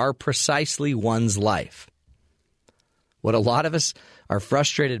interruptions are precisely one's life." What a lot of us are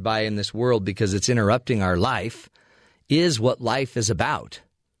frustrated by in this world because it's interrupting our life is what life is about,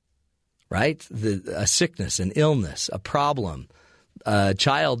 right? A sickness, an illness, a problem, a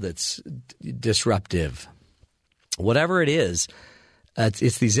child that's disruptive, whatever it is.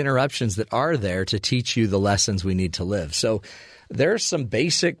 It's these interruptions that are there to teach you the lessons we need to live. So there are some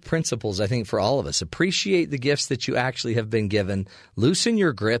basic principles, I think, for all of us. Appreciate the gifts that you actually have been given. Loosen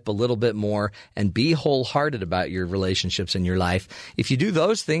your grip a little bit more and be wholehearted about your relationships in your life. If you do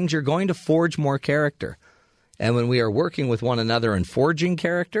those things, you're going to forge more character. And when we are working with one another and forging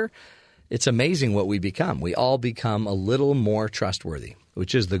character, it's amazing what we become. We all become a little more trustworthy,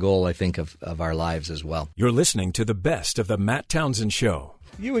 which is the goal, I think, of our lives as well. You're listening to the best of the Matt Townsend Show.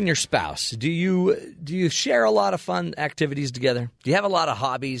 You and your spouse, do you share a lot of fun activities together? Do you have a lot of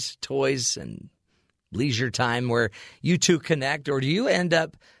hobbies, toys, and leisure time where you two connect? Or do you end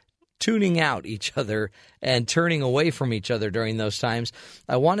up tuning out each other and turning away from each other during those times?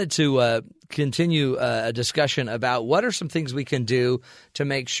 I wanted to continue a discussion about what are some things we can do to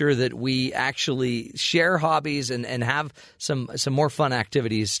make sure that we actually share hobbies and have some more fun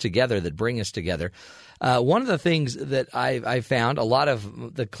activities together that bring us together. One of the things that I found, a lot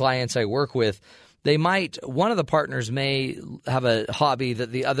of the clients I work with, one of the partners may have a hobby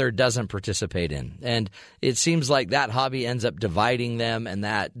that the other doesn't participate in. And it seems like that hobby ends up dividing them, and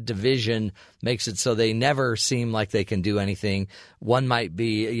that division makes it so they never seem like they can do anything. One might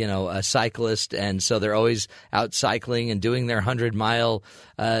be, a cyclist, and so they're always out cycling and doing their 100-mile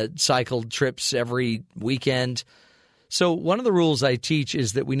cycle trips every weekend. So one of the rules I teach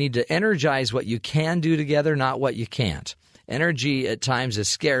is that we need to energize what you can do together, not what you can't. Energy at times is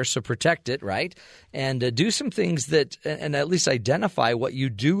scarce, so protect it, right? And do some things and at least identify what you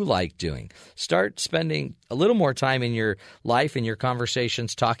do like doing. Start spending a little more time in your life, in your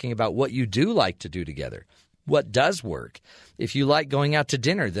conversations, talking about what you do like to do together, what does work. If you like going out to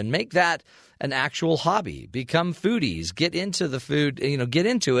dinner, then make that an actual hobby. Become foodies. Get into the food, get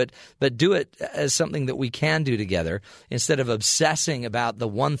into it, but do it as something that we can do together instead of obsessing about the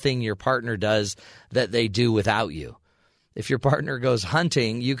one thing your partner does that they do without you. If your partner goes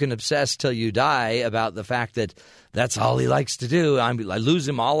hunting, you can obsess till you die about the fact that that's all he likes to do. I lose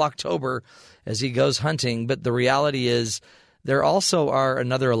him all October as he goes hunting. But the reality is there also are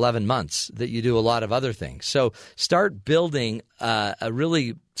another 11 months that you do a lot of other things. So start building a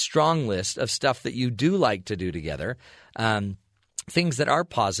really strong list of stuff that you do like to do together, things that are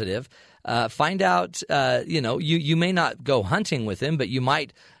positive. Find out, you may not go hunting with him, but you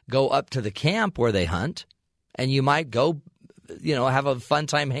might go up to the camp where they hunt. And you might go, have a fun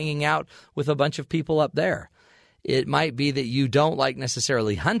time hanging out with a bunch of people up there. It might be that you don't like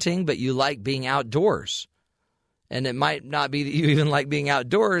necessarily hunting, but you like being outdoors. And it might not be that you even like being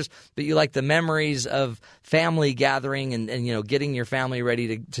outdoors, but you like the memories of family gathering and getting your family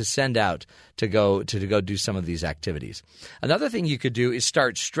ready to send out to go do some of these activities. Another thing you could do is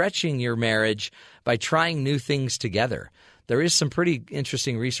start stretching your marriage by trying new things together. There is some pretty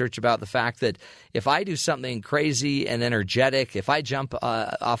interesting research about the fact that if I do something crazy and energetic, if I jump with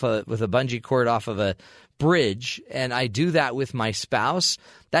a bungee cord off of a bridge and I do that with my spouse,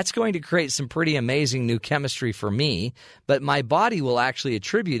 that's going to create some pretty amazing new chemistry for me, but my body will actually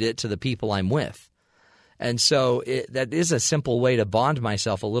attribute it to the people I'm with. And so that is a simple way to bond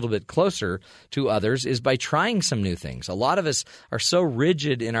myself a little bit closer to others is by trying some new things. A lot of us are so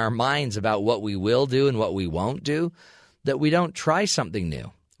rigid in our minds about what we will do and what we won't do that we don't try something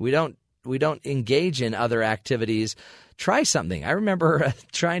new. We don't engage in other activities. Try something. I remember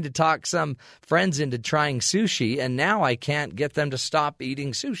trying to talk some friends into trying sushi, and now I can't get them to stop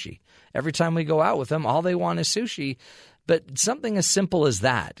eating sushi. Every time we go out with them, all they want is sushi. But something as simple as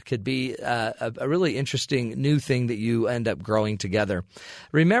that could be a really interesting new thing that you end up growing together.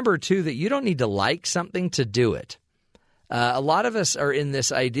 Remember, too, that you don't need to like something to do it. A lot of us are in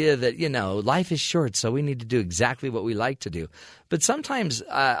this idea that, life is short, so we need to do exactly what we like to do. But sometimes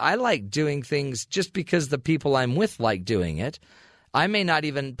I like doing things just because the people I'm with like doing it. I may not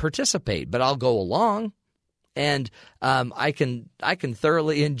even participate, but I'll go along. And I can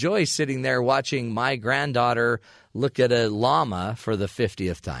thoroughly enjoy sitting there watching my granddaughter look at a llama for the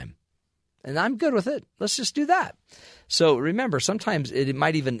 50th time. And I'm good with it. Let's just do that. So remember, sometimes it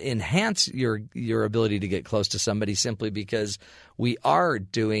might even enhance your ability to get close to somebody simply because we are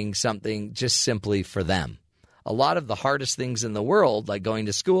doing something just simply for them. A lot of the hardest things in the world, like going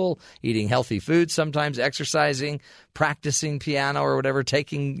to school, eating healthy food, sometimes exercising, practicing piano or whatever,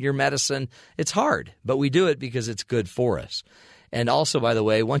 taking your medicine, it's hard. But we do it because it's good for us. And also, by the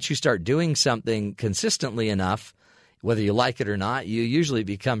way, once you start doing something consistently enough, whether you like it or not, you usually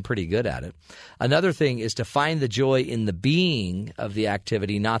become pretty good at it. Another thing is to find the joy in the being of the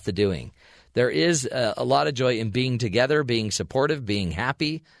activity, not the doing. There is a lot of joy in being together, being supportive, being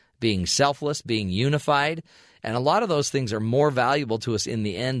happy, being selfless, being unified. And a lot of those things are more valuable to us in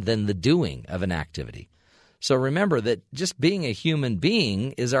the end than the doing of an activity. So remember that just being a human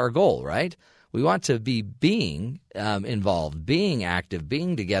being is our goal, right? We want to be being involved, being active,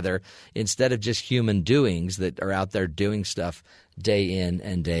 being together instead of just human doings that are out there doing stuff day in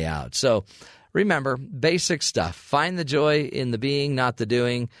and day out. So remember, basic stuff. Find the joy in the being, not the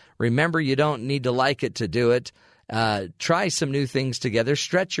doing. Remember, you don't need to like it to do it. Try some new things together.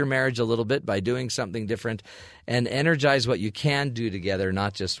 Stretch your marriage a little bit by doing something different and energize what you can do together,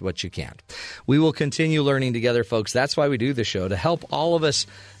 not just what you can't. We will continue learning together, folks. That's why we do the show, to help all of us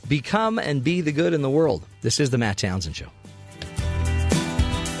become and be the good in the world. This is the Matt Townsend Show.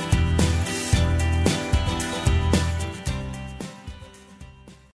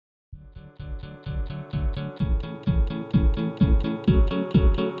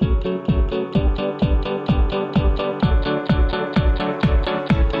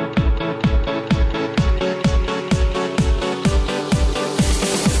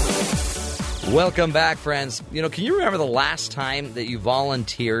 Welcome back, friends. Can you remember the last time that you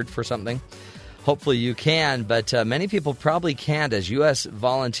volunteered for something? Hopefully you can, but many people probably can't as U.S.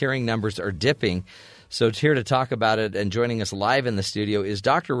 volunteering numbers are dipping. So here to talk about it and joining us live in the studio is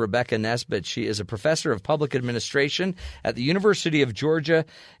Dr. Rebecca Nesbit. She is a professor of public administration at the University of Georgia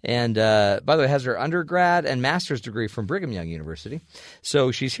and, by the way, has her undergrad and master's degree from Brigham Young University.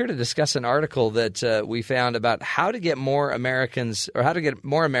 So she's here to discuss an article that we found about how to get more Americans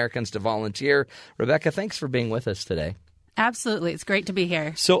to volunteer. Rebecca, thanks for being with us today. Absolutely. It's great to be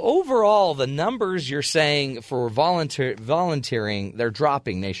here. So overall, the numbers you're saying for volunteering, they're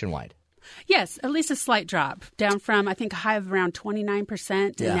dropping nationwide. Yes, at least a slight drop, down from, I think, a high of around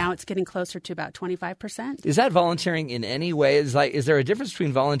 29%, and now it's getting closer to about 25%. Is that volunteering in any way? Is there a difference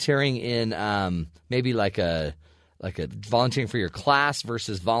between volunteering in maybe like a volunteering for your class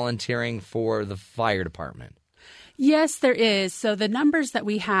versus volunteering for the fire department? Yes, there is. So the numbers that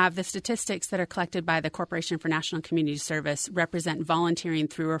we have, the statistics that are collected by the Corporation for National Community Service represent volunteering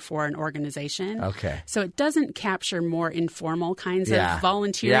through or for an organization. Okay. So it doesn't capture more informal kinds of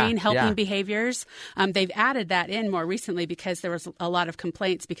volunteering, helping behaviors. They've added that in more recently because there was a lot of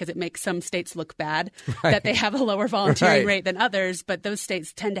complaints because it makes some states look bad that they have a lower volunteering rate than others, but those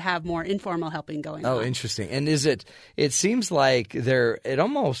states tend to have more informal helping going on. Oh, interesting. And it seems like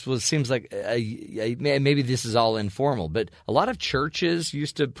seems like maybe this is all informal, but a lot of churches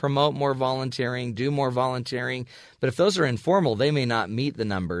used to promote more volunteering, do more volunteering. But if those are informal, they may not meet the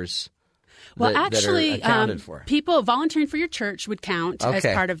numbers. Well, that are accounted for? People volunteering for your church would count as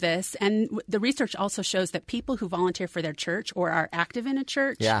part of this. And the research also shows that people who volunteer for their church or are active in a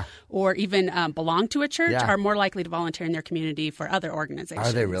church or even belong to a church are more likely to volunteer in their community for other organizations.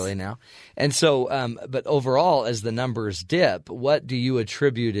 Are they really now? And so, but overall, as the numbers dip, what do you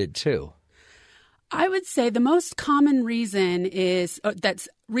attribute it to? I would say the most common reason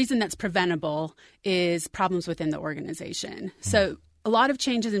that's preventable is problems within the organization. So a lot of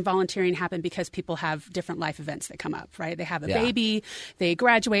changes in volunteering happen because people have different life events that come up, right? They have a baby, they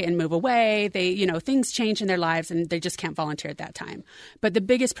graduate and move away, things change in their lives and they just can't volunteer at that time. But the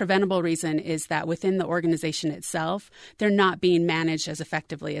biggest preventable reason is that within the organization itself, they're not being managed as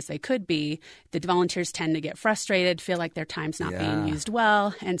effectively as they could be. The volunteers tend to get frustrated, feel like their time's not being used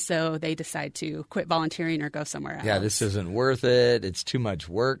well, and so they decide to quit volunteering or go somewhere else. Yeah, this isn't worth it. It's too much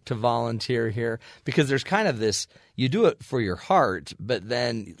work to volunteer here. Because there's kind of this, you do it for your heart, but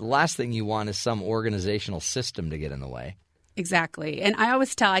then the last thing you want is some organizational system to get in the way. Exactly. And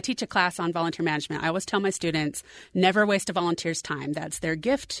I teach a class on volunteer management. I always tell my students, never waste a volunteer's time. That's their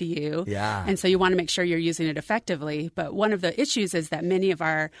gift to you. Yeah. And so you want to make sure you're using it effectively. But one of the issues is that many of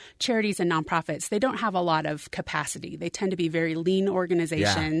our charities and nonprofits, they don't have a lot of capacity. They tend to be very lean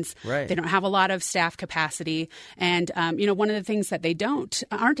organizations. Yeah. Right. They don't have a lot of staff capacity. And, one of the things that they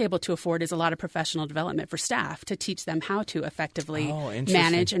aren't able to afford is a lot of professional development for staff to teach them how to effectively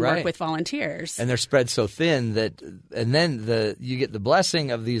manage and work with volunteers. And they're spread so thin that, and then you get the blessing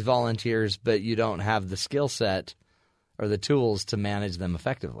of these volunteers, but you don't have the skill set or the tools to manage them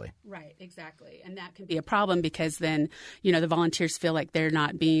effectively. Right, exactly. And that can be a problem because then, the volunteers feel like they're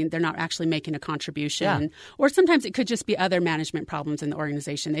not actually making a contribution. Yeah. Or sometimes it could just be other management problems in the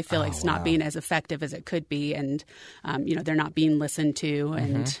organization. They feel like it's not being as effective as it could be, and they're not being listened to.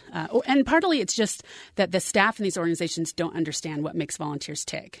 And partly it's just that the staff in these organizations don't understand what makes volunteers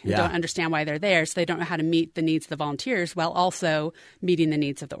tick and don't understand why they're there, so they don't know how to meet the needs of the volunteers while also meeting the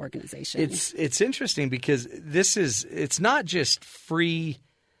needs of the organization. It's interesting because it's not just free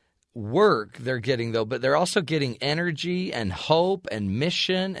work they're getting, though, but they're also getting energy and hope and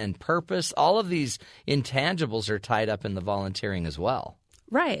mission and purpose. All of these intangibles are tied up in the volunteering as well.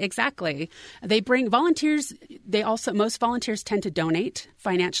 Right, exactly. They bring volunteers. Most volunteers tend to donate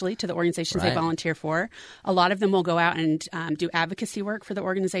financially to the organizations they volunteer for. A lot of them will go out and do advocacy work for the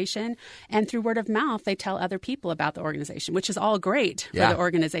organization. And through word of mouth, they tell other people about the organization, which is all great for the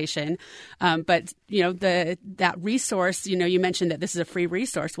organization. But, that resource, you mentioned that this is a free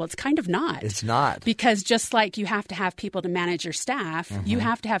resource. Well, it's kind of not. It's not. Because just like you have to have people to manage your staff, you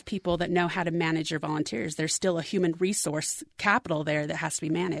have to have people that know how to manage your volunteers. There's still a human resource capital there that has to be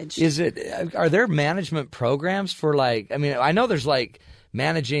managed. Are there management programs for I know there's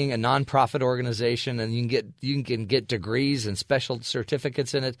managing a nonprofit organization and you can get degrees and special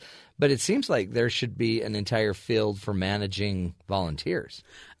certificates in it, but it seems like there should be an entire field for managing volunteers.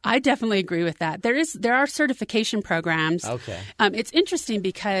 I definitely agree with that. There are certification programs. Okay. It's interesting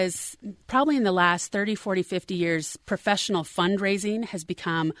because probably in the last 30, 40, 50 years, professional fundraising has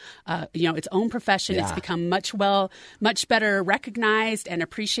become, its own profession. Yeah. It's become much better recognized and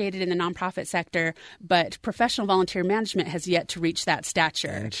appreciated in the nonprofit sector. But professional volunteer management has yet to reach that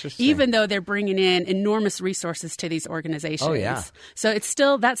stature, even though they're bringing in enormous resources to these organizations. Oh, yeah.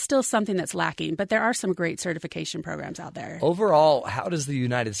 So that's still something that's lacking. But there are some great certification programs out there. Overall, how does the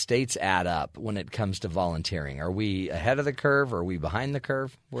United States add up when it comes to volunteering? Are we ahead of the curve? Are we behind the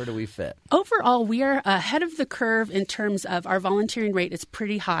curve? Where do we fit? Overall, we are ahead of the curve in terms of our volunteering rate is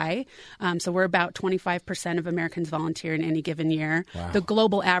pretty high. So we're about 25% of Americans volunteer in any given year. Wow. The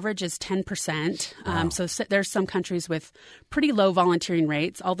global average is 10%. Wow. So there's some countries with pretty low volunteering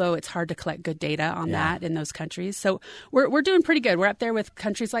rates, although it's hard to collect good data on that in those countries. So we're doing pretty good. We're up there with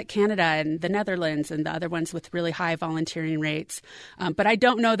countries like Canada and the Netherlands and the other ones with really high volunteering rates. But I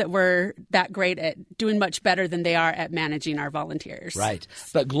don't know that we're that great at doing much better than they are at managing our volunteers. Right.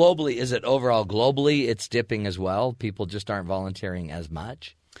 But globally, is it overall globally it's dipping as well? People just aren't volunteering as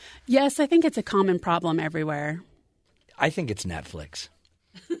much? Yes, I think it's a common problem everywhere. I think it's Netflix.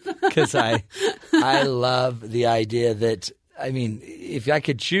 Because I love the idea that, if I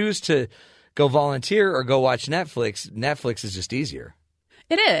could choose to go volunteer or go watch Netflix is just easier.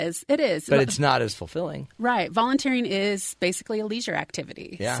 It is. But it's not as fulfilling. Right. Volunteering is basically a leisure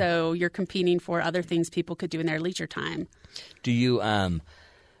activity. Yeah. So you're competing for other things people could do in their leisure time. Do you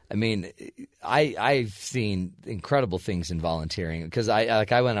I've seen incredible things in volunteering because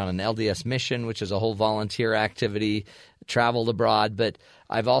I went on an LDS mission, which is a whole volunteer activity, traveled abroad, but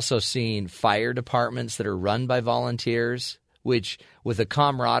I've also seen fire departments that are run by volunteers which with a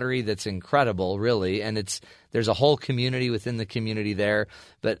camaraderie that's incredible, really, and there's a whole community within the community there.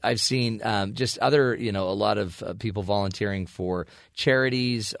 But I've seen just other, a lot of people volunteering for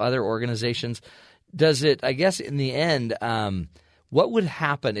charities, other organizations. Does it, I guess, in the end, what would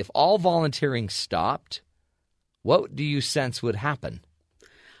happen if all volunteering stopped? What do you sense would happen?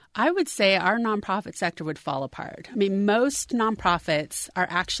 I would say our nonprofit sector would fall apart. I mean, most nonprofits are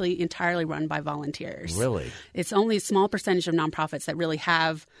actually entirely run by volunteers. Really? It's only a small percentage of nonprofits that really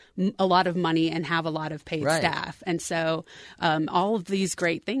have a lot of money and have a lot of paid staff. And so all of these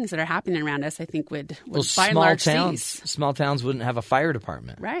great things that are happening around us, I think, would by and large cease. Small towns wouldn't have a fire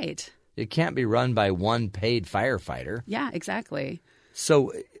department. Right. It can't be run by one paid firefighter. Yeah, exactly.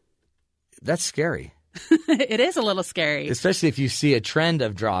 So that's scary. It is a little scary. Especially if you see a trend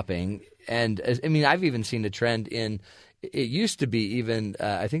of dropping. And I mean, I've even seen a trend it used to be even,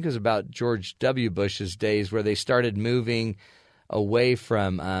 I think it was about George W. Bush's days, where they started moving away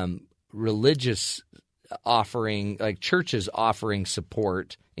from religious offering, like churches offering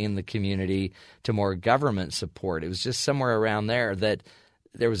support in the community, to more government support. It was just somewhere around there that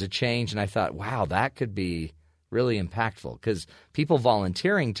there was a change, and I thought, wow, that could be really impactful, because people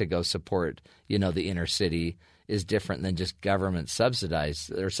volunteering to go support, the inner city is different than just government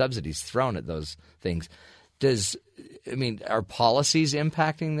subsidies thrown at those things. Are policies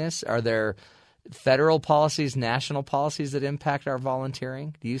impacting this? Are there federal policies, national policies that impact our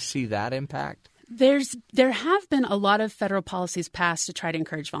volunteering? Do you see that impact? There have been a lot of federal policies passed to try to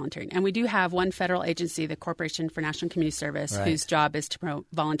encourage volunteering. And we do have one federal agency, the Corporation for National Community Service, whose job is to promote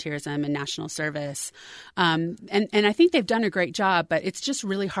volunteerism and national service. And I think they've done a great job, but it's just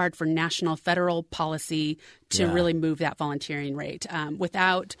really hard for national federal policy to really move that volunteering rate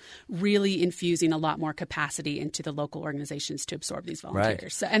without really infusing a lot more capacity into the local organizations to absorb these volunteers.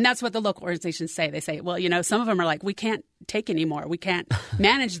 Right. So, and that's what the local organizations say. They say, well, some of them are like, we can't take anymore. We can't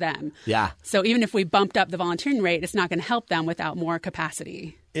manage them. Yeah. So even if we bumped up the volunteering rate, it's not going to help them without more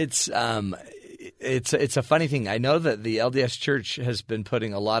capacity. It's a funny thing. I know that the LDS Church has been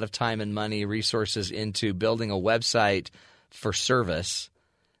putting a lot of time and money, resources into building a website for service.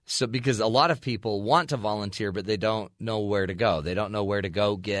 So because a lot of people want to volunteer, but they don't know where to go. They don't know where to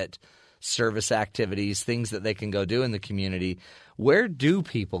go get service activities, things that they can go do in the community. Where do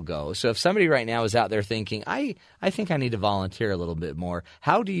people go? So if somebody right now is out there thinking, I think I need to volunteer a little bit more,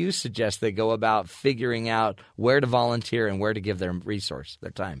 how do you suggest they go about figuring out where to volunteer and where to give their resource,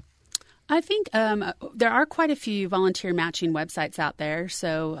 their time? I think there are quite a few volunteer matching websites out there.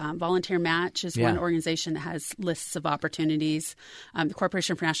 So Volunteer Match is one organization that has lists of opportunities. The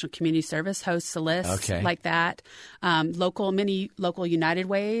Corporation for National Community Service hosts a list like that. Many local United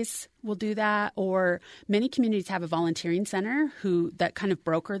Ways will do that, or many communities have a volunteering center that kind of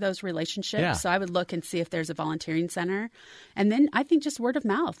broker those relationships. Yeah. So I would look and see if there's a volunteering center. And then I think just word of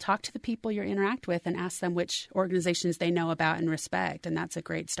mouth. Talk to the people you interact with and ask them which organizations they know about and respect, and that's a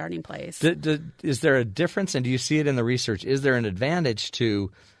great starting place. Is there a difference, and do you see it in the research? Is there an advantage to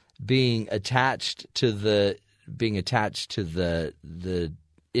being attached to the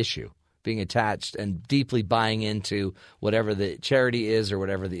issue? Being attached and deeply buying into whatever the charity is or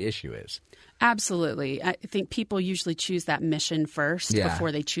whatever the issue is? Absolutely. I think people usually choose that mission first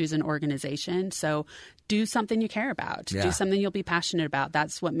before they choose an organization. So do something you care about. Do something you'll be passionate about.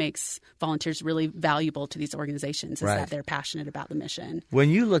 That's what makes volunteers really valuable to these organizations, is that they're passionate about the mission.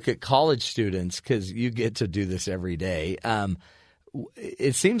 When you look at college students, because you get to do this every day,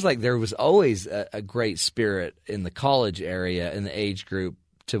 it seems like there was always a great spirit in the college area, in the age group,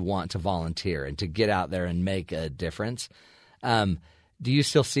 to want to volunteer and to get out there and make a difference. Do you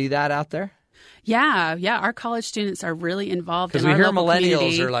still see that out there? Yeah. Our college students are really involved in our local community. Because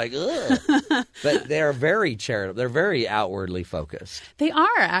we hear millennials are like, ugh. But they're very charitable. They're very outwardly focused. They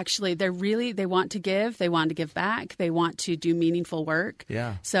are, actually. They want to give. They want to give back. They want to do meaningful work.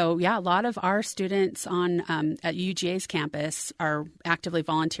 Yeah. So, a lot of our students at UGA's campus are actively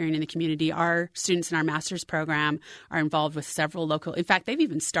volunteering in the community. Our students in our master's program are involved with several local – in fact, they've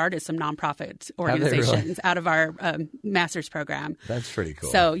even started some nonprofit organizations out of our master's program. That's pretty cool.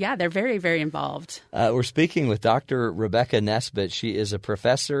 So, they're very, very involved. We're speaking with Dr. Rebecca Nesbit. She is a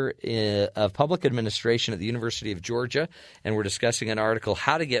professor of public administration at the University of Georgia, and we're discussing an article,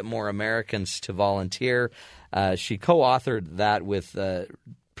 How to Get More Americans to Volunteer. She co-authored that with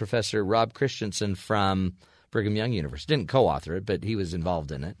Professor Rob Christensen from Brigham Young University. Didn't co-author it, but he was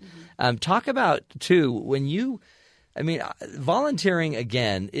involved in it. Mm-hmm. Talk about, too, volunteering,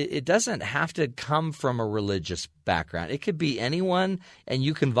 again, it doesn't have to come from a religious background. It could be anyone, and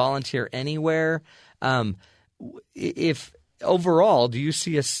you can volunteer anywhere. If overall, do you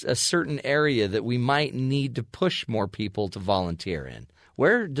see a certain area that we might need to push more people to volunteer in?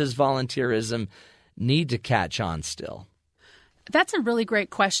 Where does volunteerism need to catch on still? That's a really great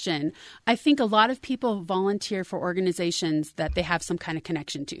question. I think a lot of people volunteer for organizations that they have some kind of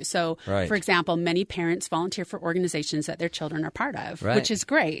connection to. So, for example, many parents volunteer for organizations that their children are part of, which is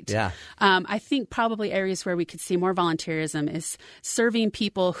great. Yeah. I think probably areas where we could see more volunteerism is serving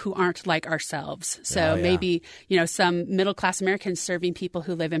people who aren't like ourselves. So maybe, some middle-class Americans serving people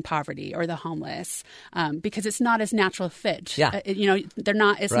who live in poverty or the homeless, because it's not as natural fit. Yeah. They're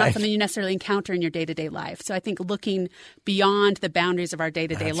not. It's not something you necessarily encounter in your day-to-day life. So I think looking beyond the boundaries of our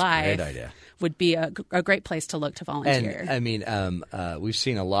day-to-day life would be a great place to look to volunteer. And we've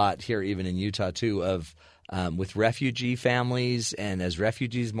seen a lot here, even in Utah, too, of with refugee families, and as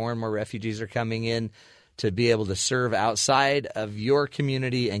more and more refugees are coming in, to be able to serve outside of your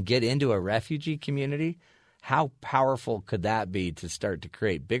community and get into a refugee community. How powerful could that be to start to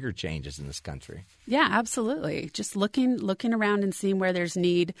create bigger changes in this country? Yeah, absolutely. Just looking around and seeing where there's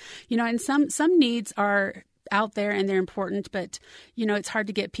need. And some needs are out there and they're important, but, it's hard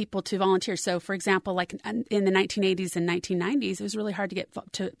to get people to volunteer. So, for example, like in the 1980s and 1990s, it was really hard to get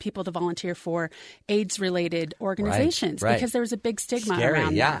people to volunteer for AIDS-related organizations because there was a big stigma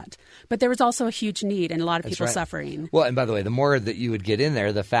around that. But there was also a huge need and a lot of people suffering. Well, and by the way, the more that you would get in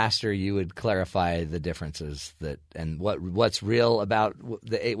there, the faster you would clarify the differences and what's real about what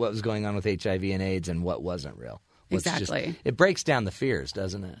was going on with HIV and AIDS and what wasn't real. Exactly. It breaks down the fears,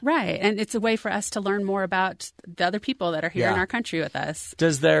 doesn't it? Right. And it's a way for us to learn more about the other people that are here in our country with us.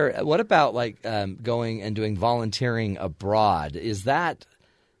 What about going and doing volunteering abroad? Is that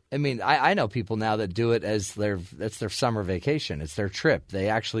 – I know people now that do it as that's their summer vacation. It's their trip. They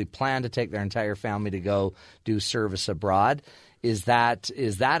actually plan to take their entire family to go do service abroad. Is that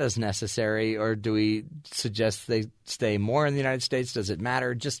as necessary, or do we suggest they stay more in the United States? Does it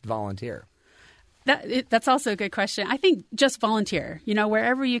matter? Just volunteer. That's also a good question. I think just volunteer.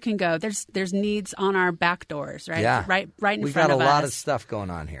 Wherever you can go, there's needs on our back doors, right? Yeah. Right in front of us. We've got a lot of stuff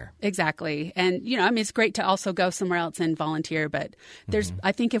going on here. Exactly. And, it's great to also go somewhere else and volunteer, but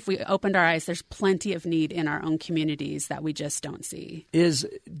I think if we opened our eyes, there's plenty of need in our own communities that we just don't see.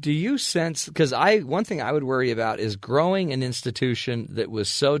 Do you sense – because one thing I would worry about is growing an institution that was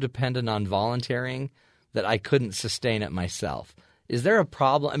so dependent on volunteering that I couldn't sustain it myself. Is there a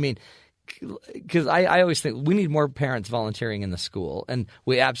problem? Because I always think we need more parents volunteering in the school, and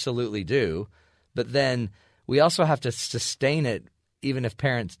we absolutely do. But then we also have to sustain it even if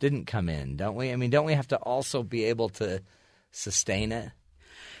parents didn't come in, don't we? Don't we have to also be able to sustain it?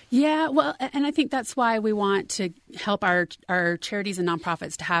 Yeah, well, and I think that's why we want to help our charities and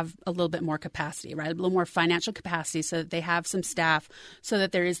nonprofits to have a little bit more capacity, right? A little more financial capacity so that they have some staff so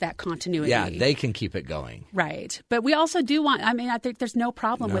that there is that continuity. Yeah, they can keep it going. Right. But we also do want – I think there's no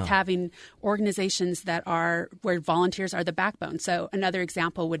problem with having organizations that are – where volunteers are the backbone. So another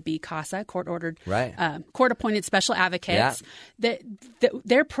example would be CASA, court-ordered court-appointed special advocates. Yeah.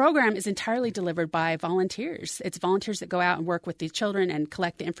 Their program is entirely delivered by volunteers. It's volunteers that go out and work with the children and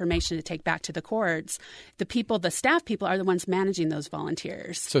collect the information to take back to the courts. The staff people are the ones managing those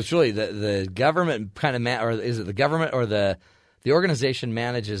volunteers. So it's really the government kind of or is it the government or the organization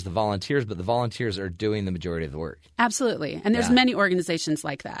manages the volunteers, but the volunteers are doing the majority of the work? Absolutely. And there's many organizations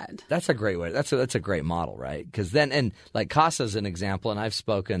like that. That's a great way. That's a great model, right? Because then, and like CASA is an example, and I've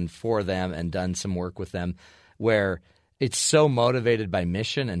spoken for them and done some work with them where it's so motivated by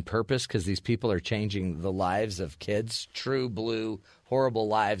mission and purpose because these people are changing the lives of kids. True blue, horrible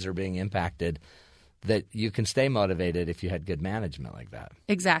lives are being impacted, that you can stay motivated if you had good management like that.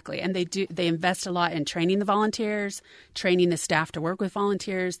 Exactly. And they invest a lot in training the volunteers, training the staff to work with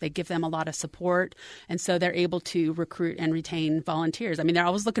volunteers. They give them a lot of support. And so they're able to recruit and retain volunteers. They're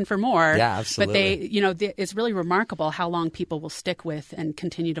always looking for more. Yeah, absolutely. But it's really remarkable how long people will stick with and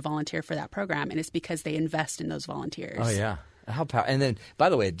continue to volunteer for that program. And it's because they invest in those volunteers. Oh, yeah. And then, by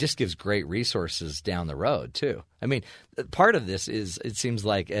the way, it just gives great resources down the road, too. Part of this is, it seems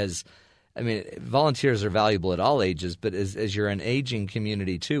like volunteers are valuable at all ages, but as you're an aging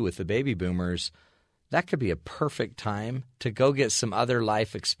community, too, with the baby boomers, that could be a perfect time to go get some other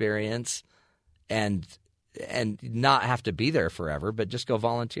life experience and not have to be there forever, but just go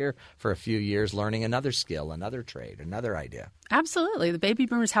volunteer for a few years learning another skill, another trade, another idea. Absolutely. The baby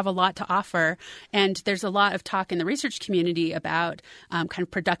boomers have a lot to offer, and there's a lot of talk in the research community about kind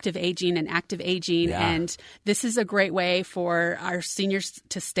of productive aging and active aging, and this is a great way for our seniors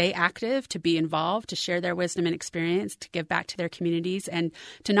to stay active, to be involved, to share their wisdom and experience, to give back to their communities, and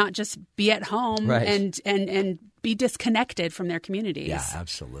to not just be at home and be disconnected from their communities. Yeah,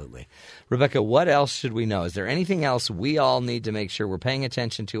 absolutely. Rebecca, what else should we know? Is there anything else we all need to make sure we're paying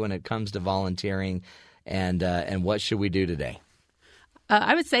attention to when it comes to volunteering, and what should we do today?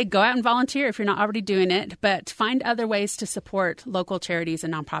 I would say go out and volunteer if you're not already doing it, but find other ways to support local charities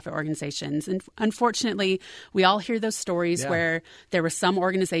and nonprofit organizations. And unfortunately, we all hear those stories where there was some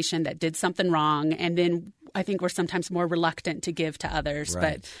organization that did something wrong, and then I think we're sometimes more reluctant to give to others.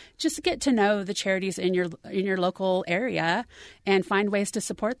 Right. But just get to know the charities in your local area and find ways to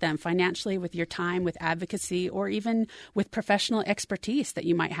support them financially, with your time, with advocacy, or even with professional expertise that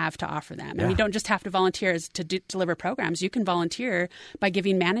you might have to offer them. And you don't just have to volunteer to deliver programs. You can volunteer by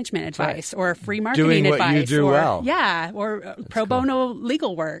giving management advice or free marketing advice. Doing what you do well. Yeah, or pro bono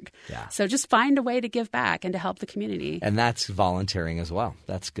legal work. Yeah. So just find a way to give back and to help the community. And that's volunteering as well.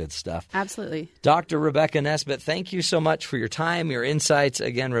 That's good stuff. Absolutely. Dr. Rebecca Nesbit, thank you so much for your time, your insights.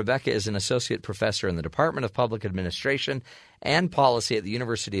 Again, Rebecca is an associate professor in the Department of Public Administration and Policy at the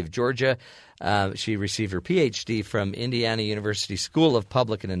University of Georgia. She received her Ph.D. from Indiana University School of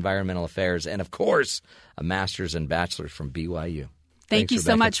Public and Environmental Affairs, and, of course, a master's and bachelor's from BYU. Thank you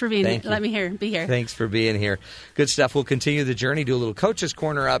so much for being here. Let me be here. Thanks for being here. Good stuff. We'll continue the journey, do a little Coach's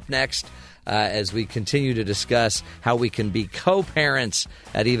Corner up next as we continue to discuss how we can be co-parents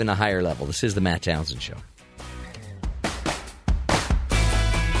at even a higher level. This is the Matt Townsend Show.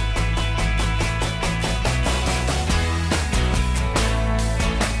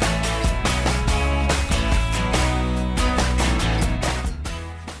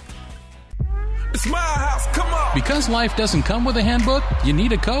 Because life doesn't come with a handbook, you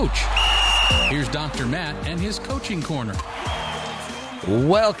need a coach. Here's Dr. Matt and his Coaching Corner.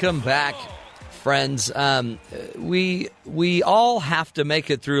 Welcome back, friends. We all have to make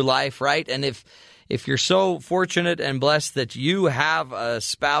it through life, right? And if you're so fortunate and blessed that you have a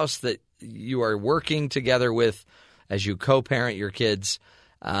spouse that you are working together with as you co-parent your kids,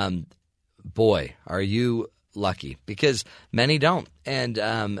 boy, are you lucky, because many don't. And,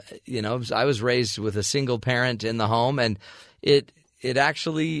 I was raised with a single parent in the home, and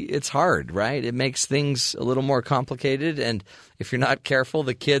it's hard, right? It makes things a little more complicated. And if you're not careful,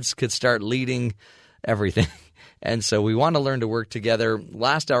 the kids could start leading everything. And so we want to learn to work together.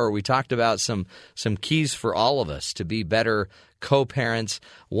 Last hour, we talked about some keys for all of us to be better co-parents.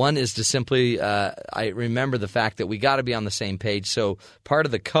 One is to simply I remember the fact that we got to be on the same page. So part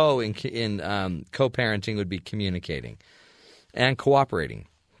of the in co-parenting would be communicating and cooperating.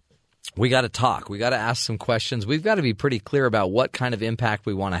 We got to talk. We got to ask some questions. We've got to be pretty clear about what kind of impact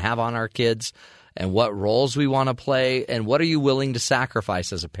we want to have on our kids and what roles we want to play, and what are you willing to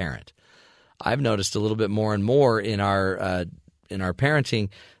sacrifice as a parent. I've noticed a little bit more and more in our parenting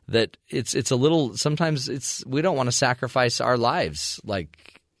that it's a little, sometimes we don't want to sacrifice our lives.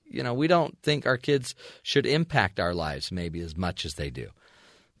 Like, we don't think our kids should impact our lives maybe as much as they do.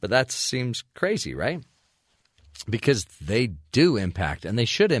 But that seems crazy, right? Because they do impact, and they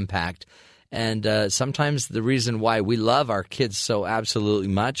should impact. And sometimes the reason why we love our kids so absolutely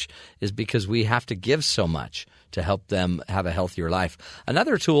much is because we have to give so much to help them have a healthier life.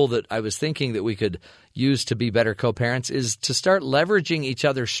 Another tool that I was thinking that we could use to be better co-parents is to start leveraging each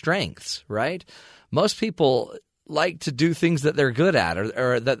other's strengths, right? Most people like to do things that they're good at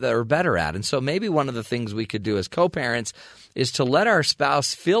or that they're better at. And so maybe one of the things we could do as co-parents is to let our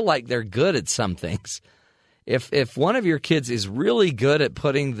spouse feel like they're good at some things. If one of your kids is really good at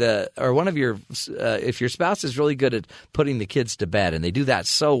if your spouse is really good at putting the kids to bed, and they do that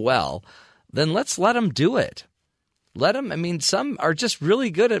so well, then let's let them do it. Some are just really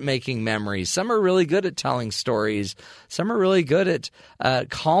good at making memories. Some are really good at telling stories. Some are really good at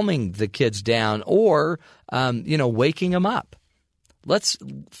calming the kids down or, waking them up. Let's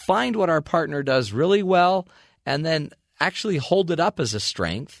find what our partner does really well and then actually hold it up as a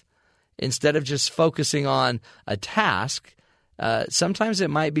strength instead of just focusing on a task. Sometimes it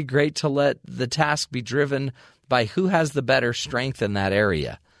might be great to let the task be driven by who has the better strength in that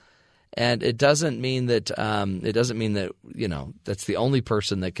area. And it doesn't mean that that's the only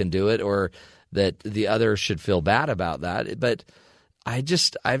person that can do it or that the other should feel bad about that. But I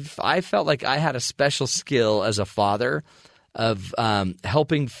felt like I had a special skill as a father of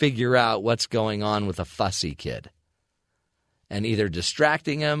helping figure out what's going on with a fussy kid and either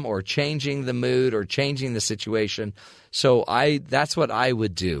distracting him or changing the mood or changing the situation. So that's what I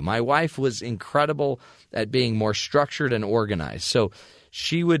would do. My wife was incredible at being more structured and organized. So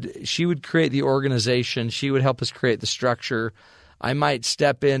she would create the organization. She would help us create the structure. I might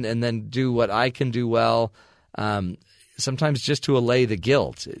step in and then do what I can do well, sometimes just to allay the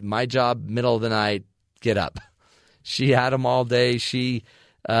guilt. My job, middle of the night, get up. She had them all day. She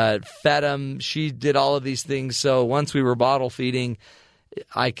fed them. She did all of these things. So once we were bottle feeding,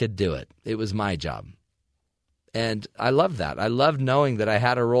 I could do it. It was my job. And I love that. I loved knowing that I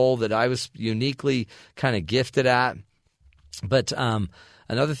had a role that I was uniquely kind of gifted at. But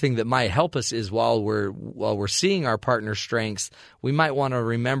another thing that might help us is while we're seeing our partner's strengths, we might want to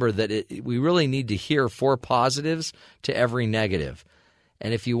remember that we really need to hear 4 positives to every negative.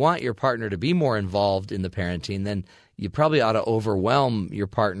 And if you want your partner to be more involved in the parenting, then you probably ought to overwhelm your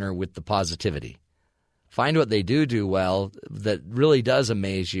partner with the positivity. Find what they do well that really does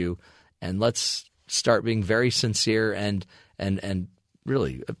amaze you, and let's start being very sincere and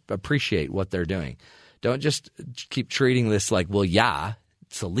really appreciate what they're doing. Don't just keep treating this like, well, yeah,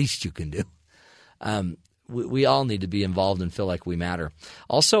 it's the least you can do. We all need to be involved and feel like we matter.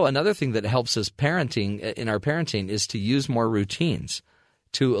 Also, another thing that helps us in our parenting is to use more routines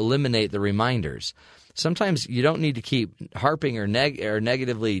to eliminate the reminders. Sometimes you don't need to keep harping or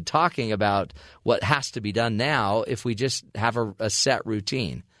negatively talking about what has to be done now if we just have a set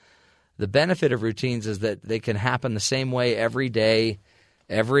routine. The benefit of routines is that they can happen the same way every day,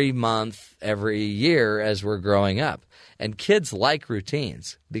 every month, every year as we're growing up. And kids like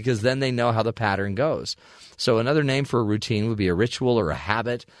routines because then they know how the pattern goes. So another name for a routine would be a ritual or a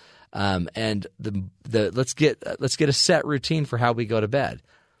habit. And let's get a set routine for how we go to bed.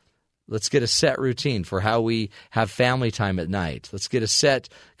 Let's get a set routine for how we have family time at night. Let's get a set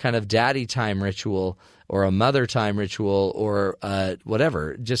kind of daddy time ritual or a mother time ritual or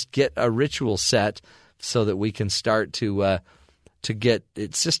whatever. Just get a ritual set so that we can start to get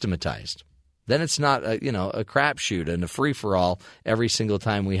it systematized. Then it's not a crapshoot and a free-for-all every single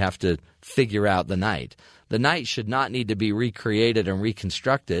time we have to figure out the night. The night should not need to be recreated and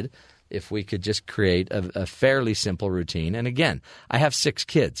reconstructed if we could just create a fairly simple routine. And again, I have 6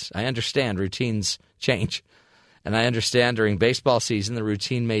 kids. I understand routines change. And I understand during baseball season the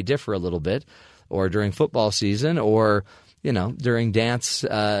routine may differ a little bit, or during football season, or during dance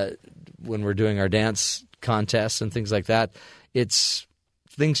when we're doing our dance contests and things like that.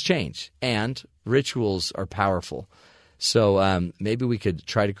 Things change, and rituals are powerful. So maybe we could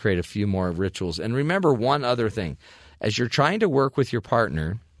try to create a few more rituals. And remember one other thing. As you're trying to work with your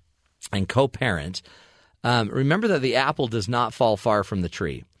partner and co-parent, remember that the apple does not fall far from the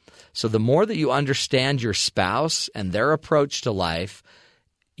tree. So the more that you understand your spouse and their approach to life,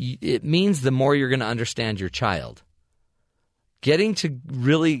 it means the more you're going to understand your child. Getting to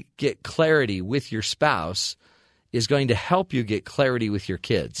really get clarity with your spouse is going to help you get clarity with your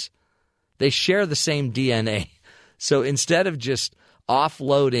kids. They share the same DNA. So instead of just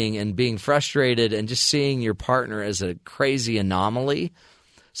offloading and being frustrated and just seeing your partner as a crazy anomaly,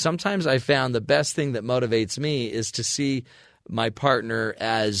 sometimes I found the best thing that motivates me is to see my partner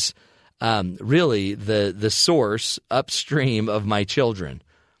as really the source upstream of my children.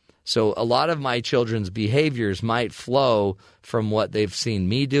 So a lot of my children's behaviors might flow from what they've seen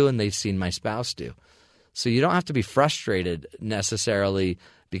me do and they've seen my spouse do. So you don't have to be frustrated necessarily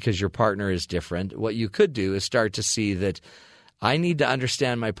because your partner is different. What you could do is start to see that I need to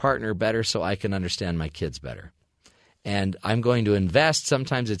understand my partner better so I can understand my kids better. And I'm going to invest.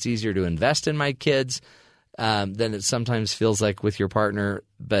 Sometimes it's easier to invest in my kids than it sometimes feels like with your partner.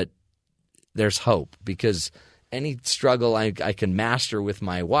 But there's hope because any struggle I can master with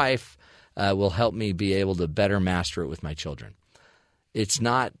my wife will help me be able to better master it with my children.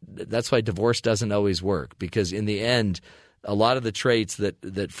 That's why divorce doesn't always work, because in the end, a lot of the traits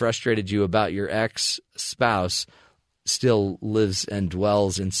that frustrated you about your ex-spouse still lives and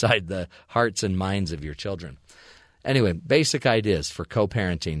dwells inside the hearts and minds of your children. Anyway, basic ideas for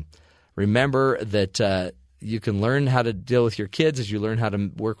co-parenting. Remember that you can learn how to deal with your kids as you learn how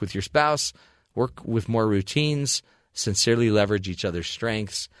to work with your spouse, work with more routines, sincerely leverage each other's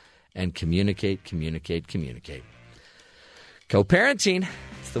strengths, and communicate. Co-parenting,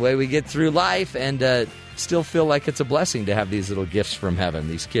 it's the way we get through life and still feel like it's a blessing to have these little gifts from heaven,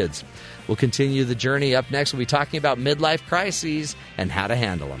 these kids. We'll continue the journey. Up next, we'll be talking about midlife crises and how to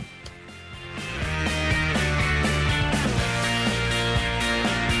handle them.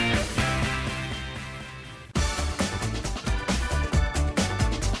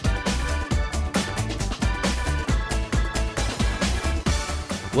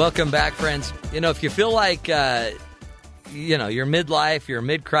 Welcome back, friends. If you feel like you're midlife, you're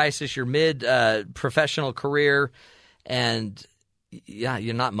mid-crisis, you're mid-professional career, and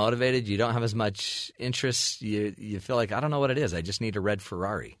you're not motivated, you don't have as much interest, you feel like, I don't know what it is, I just need a red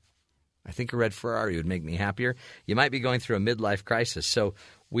Ferrari. I think a red Ferrari would make me happier. You might be going through a midlife crisis. So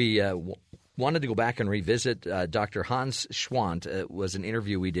we want wanted to go back and revisit Dr. Hans Schwant. Was an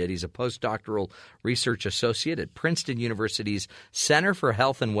interview we did. He's a postdoctoral research associate at Princeton University's Center for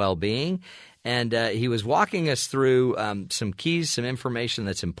Health and Well-Being. And he was walking us through some keys, some information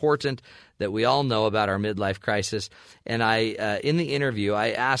that's important that we all know about our midlife crisis. And in the interview,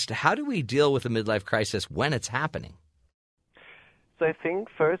 I asked, how do we deal with a midlife crisis when it's happening? So I think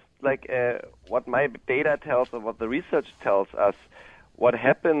first, what my data tells or what the research tells us, what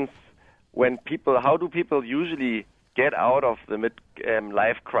happens when how do people usually get out of the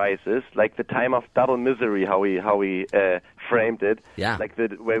midlife crisis, like the time of double misery, how we framed it,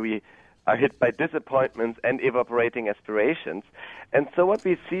 where we are hit by disappointments and evaporating aspirations. And so what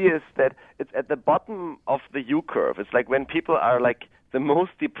we see is that it's at the bottom of the U-curve. It's like when people are like the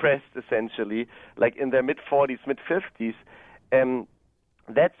most depressed, essentially, like in their mid-40s, mid-50s,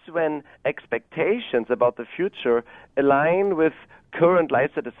 that's when expectations about the future align with current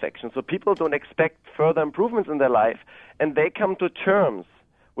life satisfaction. So people don't expect further improvements in their life, and they come to terms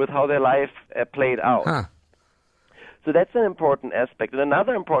with how their life played out. Huh. So that's an important aspect. And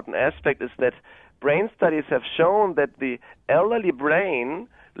another important aspect is that brain studies have shown that the elderly brain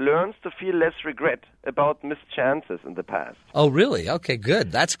learns to feel less regret about missed chances in the past. Oh, really? Okay,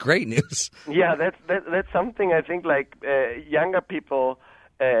 good. That's great news. Yeah, that's something I think younger people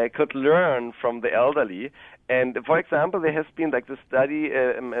could learn from the elderly. And for example, there has been this study,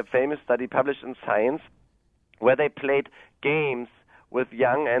 a famous study published in Science, where they played games with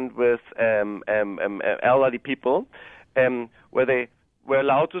young and with elderly people, where they were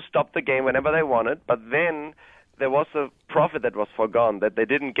allowed to stop the game whenever they wanted, but then there was a profit that was forgone that they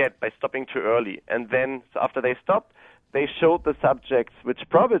didn't get by stopping too early. And then so after they stopped, they showed the subjects which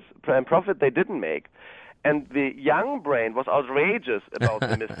profit they didn't make. And the young brain was outrageous about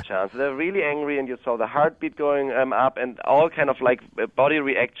the missed chance. They were really angry, and you saw the heartbeat going up, and all kind of body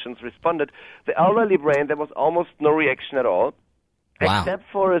reactions responded. The elderly brain, there was almost no reaction at all. Wow. Except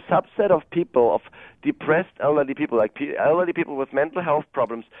for a subset of people, of depressed elderly people, like elderly people with mental health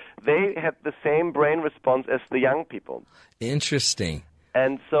problems. They had the same brain response as the young people. Interesting.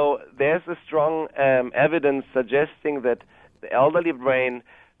 And so there's a strong evidence suggesting that the elderly brain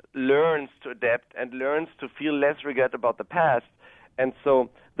learns to adapt and learns to feel less regret about the past. And so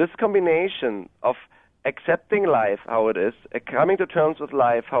this combination of accepting life how it is, coming to terms with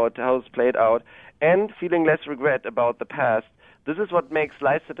life how it's played out, and feeling less regret about the past, this is what makes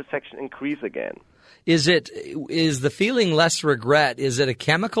life satisfaction increase again. Is the feeling less regret, is it a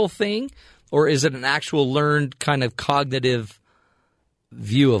chemical thing, or is it an actual learned kind of cognitive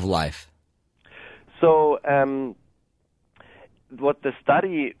view of life? So what the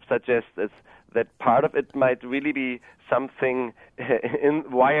study suggests is that part of it might really be something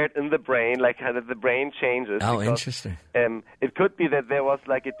wired in the brain, like how the brain changes. Oh, because, interesting. It could be that there was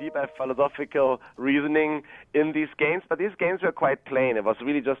a deep philosophical reasoning in these games, but these games were quite plain. It was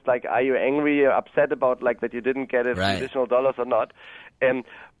really just are you angry or upset about that you didn't get additional dollars or not?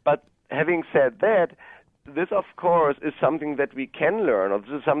 But having said that, this of course is something that we can learn, or this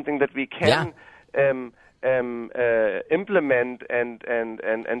is something that we can implement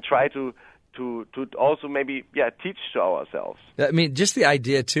and try to also maybe teach to ourselves. I mean, just the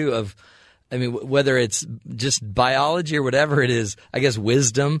idea too of, whether it's just biology or whatever it is, I guess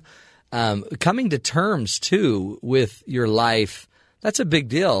wisdom, coming to terms too with your life, that's a big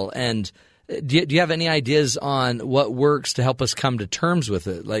deal. And do you have any ideas on what works to help us come to terms with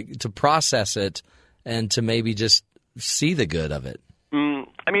it, to process it and to maybe just see the good of it?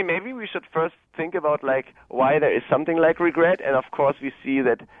 Maybe we should first think about why there is something like regret, and of course we see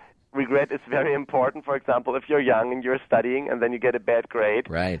that regret is very important. For example, if you're young and you're studying and then you get a bad grade,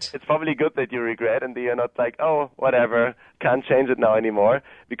 right, it's probably good that you regret and you're not oh, whatever, can't change it now anymore,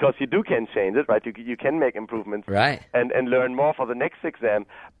 because you can change it, right? You can make improvements, right, and learn more for the next exam.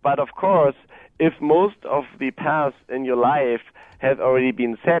 But of course, if most of the paths in your life have already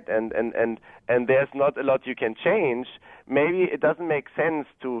been set and there's not a lot you can change, maybe it doesn't make sense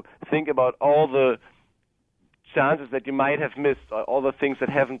to think about all the chances that you might have missed, or all the things that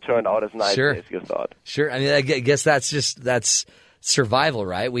haven't turned out as nice as you thought. Sure. I guess that's survival,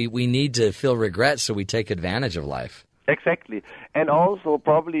 right? We need to feel regret so we take advantage of life. Exactly. And also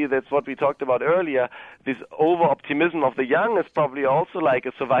probably that's what we talked about earlier, this over-optimism of the young is probably also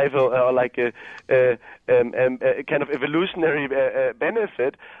a survival or a kind of evolutionary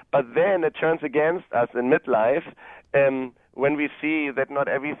benefit, but then it turns against us in midlife when we see that not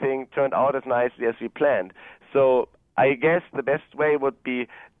everything turned out as nicely as we planned. So I guess the best way would be,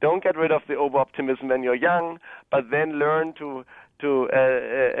 don't get rid of the over-optimism when you're young, but then learn to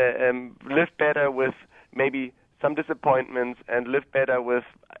live better with maybe some disappointments and live better with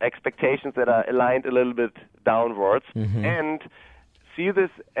expectations that are aligned a little bit downwards, and see this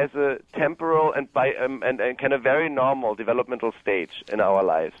as a temporal and kind of very normal developmental stage in our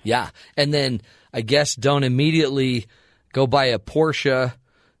lives. Yeah, and then I guess don't immediately go buy a Porsche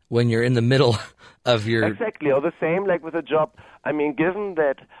when you're in the middle of your... Exactly, or the same like with a job. I mean, given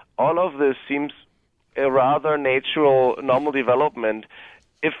that all of this seems a rather natural, normal development,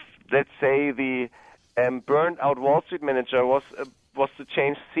 if, let's say, the burned-out Wall Street manager was to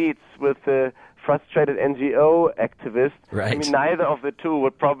change seats with the frustrated NGO activist, right. I mean, neither of the two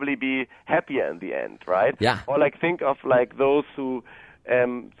would probably be happier in the end, right? Yeah. Or like think of like those who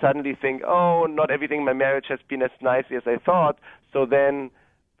suddenly think, oh, not everything in my marriage has been as nice as I thought, so then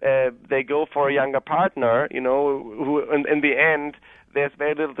they go for a younger partner, who in the end there's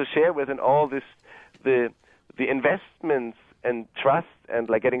very little to share with, and all this the investments and trust and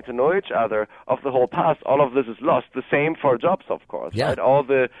like getting to know each other of the whole past, all of this is lost. The same for jobs, of course. Yeah. Right? All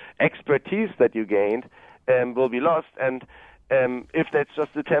the expertise that you gained will be lost, and if that's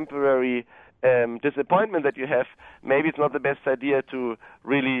just a temporary disappointment that you have, maybe it's not the best idea to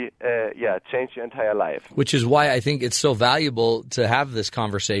really change your entire life. Which is why I think it's so valuable to have this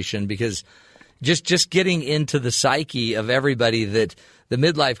conversation, because just getting into the psyche of everybody that the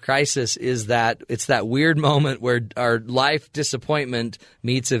midlife crisis is that it's that weird moment where our life disappointment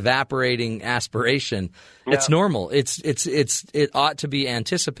meets evaporating aspiration. Yeah. It's normal. It ought to be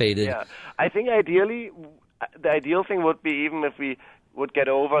anticipated. Yeah, I think ideally, the ideal thing would be even if we would get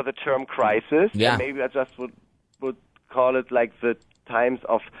over the term crisis. Yeah. And maybe I just would call it like the times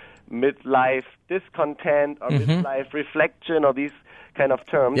of midlife discontent or midlife reflection or these kind of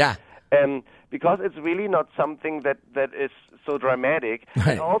terms. Yeah. Because it's really not something that is so dramatic. Right.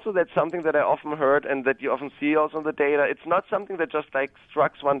 And also that's something that I often heard and that you often see also in the data. It's not something that just like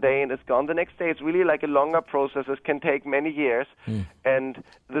strikes one day and is gone the next day. It's really like a longer process. It can take many years. And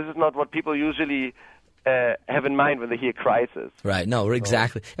this is not what people usually have in mind when they hear crisis. Right. No,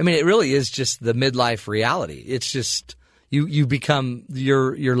 exactly. I mean, it really is just the midlife reality. It's just you become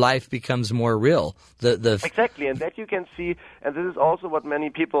your life becomes more real. Exactly, and that you can see, and this is also what many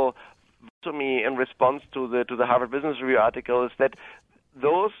people to me in response to the Harvard Business Review article, is that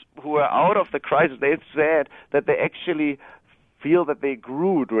those who are out of the crisis, they said that they actually feel that they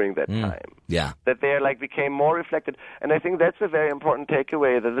grew during that time. Yeah. That they became more reflected, and I think that's a very important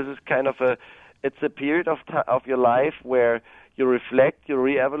takeaway. That this is kind of it's a period of your life where you reflect, you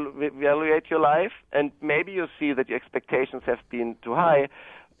reevaluate your life, and maybe you see that your expectations have been too high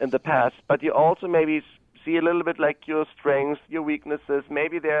in the past, but you also maybe see a little bit like your strengths, your weaknesses.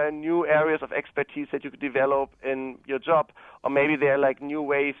 Maybe there are new areas of expertise that you could develop in your job, or maybe there are like new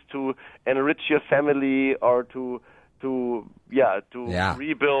ways to enrich your family or to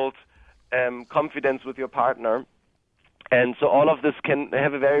rebuild confidence with your partner. And so all of this can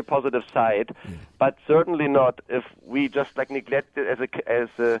have a very positive side, but certainly not if we just neglect it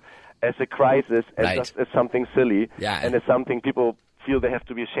as a crisis and right. just as something silly and as something people feel they have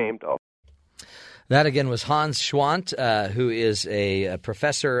to be ashamed of. That, again, was Hans Schwant, who is a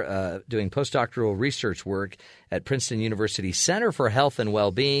professor doing postdoctoral research work at Princeton University Center for Health and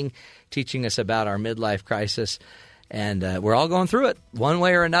Well-Being, teaching us about our midlife crisis. And we're all going through it one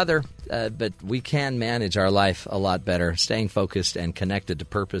way or another, but we can manage our life a lot better, staying focused and connected to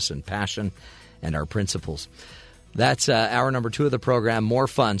purpose and passion and our principles. That's hour number 2 of the program. More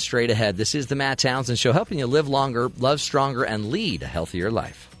fun straight ahead. This is the Matt Townsend Show, helping you live longer, love stronger, and lead a healthier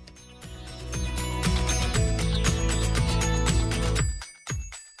life.